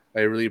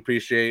I really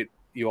appreciate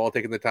you all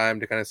taking the time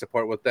to kind of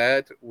support with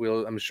that.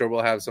 I'm sure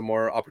we'll have some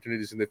more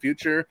opportunities in the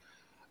future.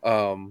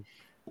 But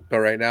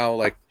right now,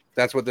 like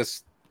that's what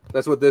this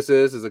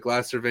is a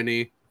glass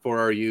Cervini for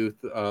our youth.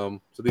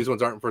 So these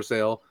ones aren't for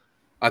sale.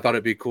 I thought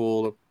it'd be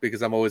cool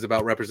because I'm always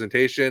about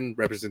representation.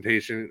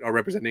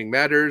 Representing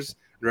matters.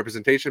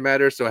 Representation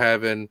matters. So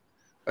having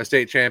a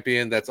state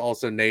champion that's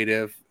also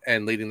Native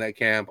and leading that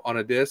camp on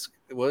a disc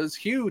was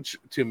huge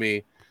to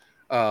me.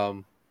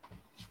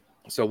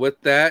 So with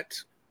that,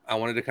 I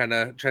wanted to kind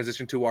of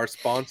transition to our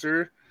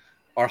sponsor,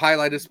 our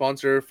highlighted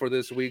sponsor for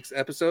this week's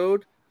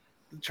episode,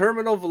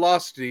 Terminal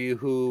Velocity,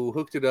 who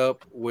hooked it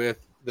up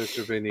with the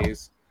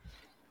Cervinis.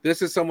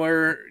 This is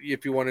somewhere,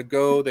 if you want to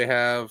go, they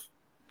have,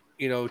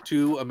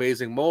 2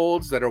 amazing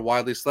molds that are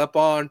widely slept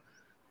on,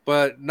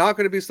 but not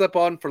going to be slept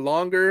on for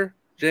longer.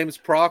 James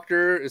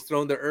Proctor is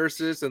throwing the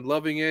Ursus and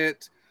loving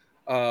it.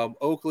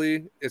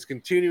 Oakley is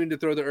continuing to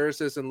throw the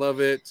Ursus and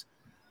love it.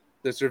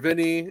 The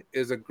Cervini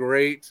is a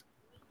great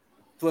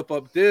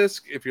flip-up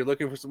disc if you're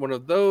looking for one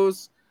of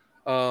those.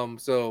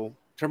 So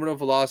Terminal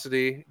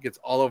Velocity gets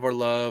all of our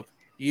love.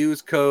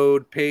 Use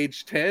code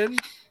PAGE10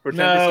 for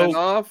 10%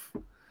 off.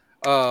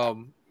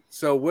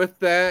 So with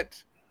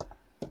that,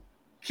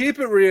 keep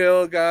it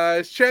real,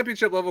 guys.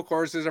 Championship level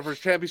courses are for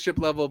championship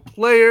level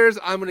players.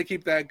 I'm going to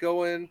keep that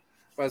going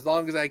for as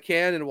long as I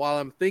can, and while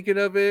I'm thinking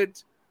of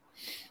it,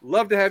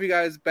 love to have you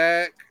guys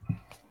back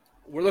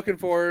we're looking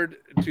forward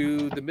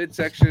to the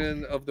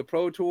midsection of the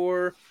Pro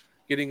Tour,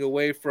 getting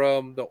away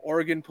from the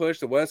Oregon push,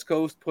 the West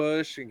Coast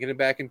push, and getting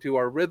back into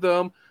our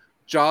rhythm.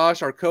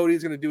 Josh, our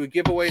Cody's going to do a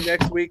giveaway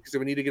next week because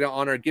we need to get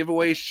on our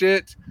giveaway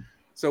shit.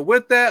 So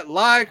with that,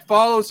 like,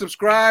 follow,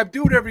 subscribe,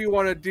 do whatever you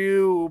want to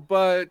do,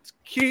 but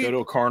keep go to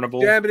a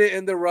carnival, jamming it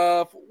in the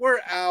rough. We're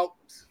out.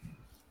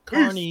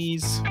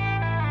 Carnies.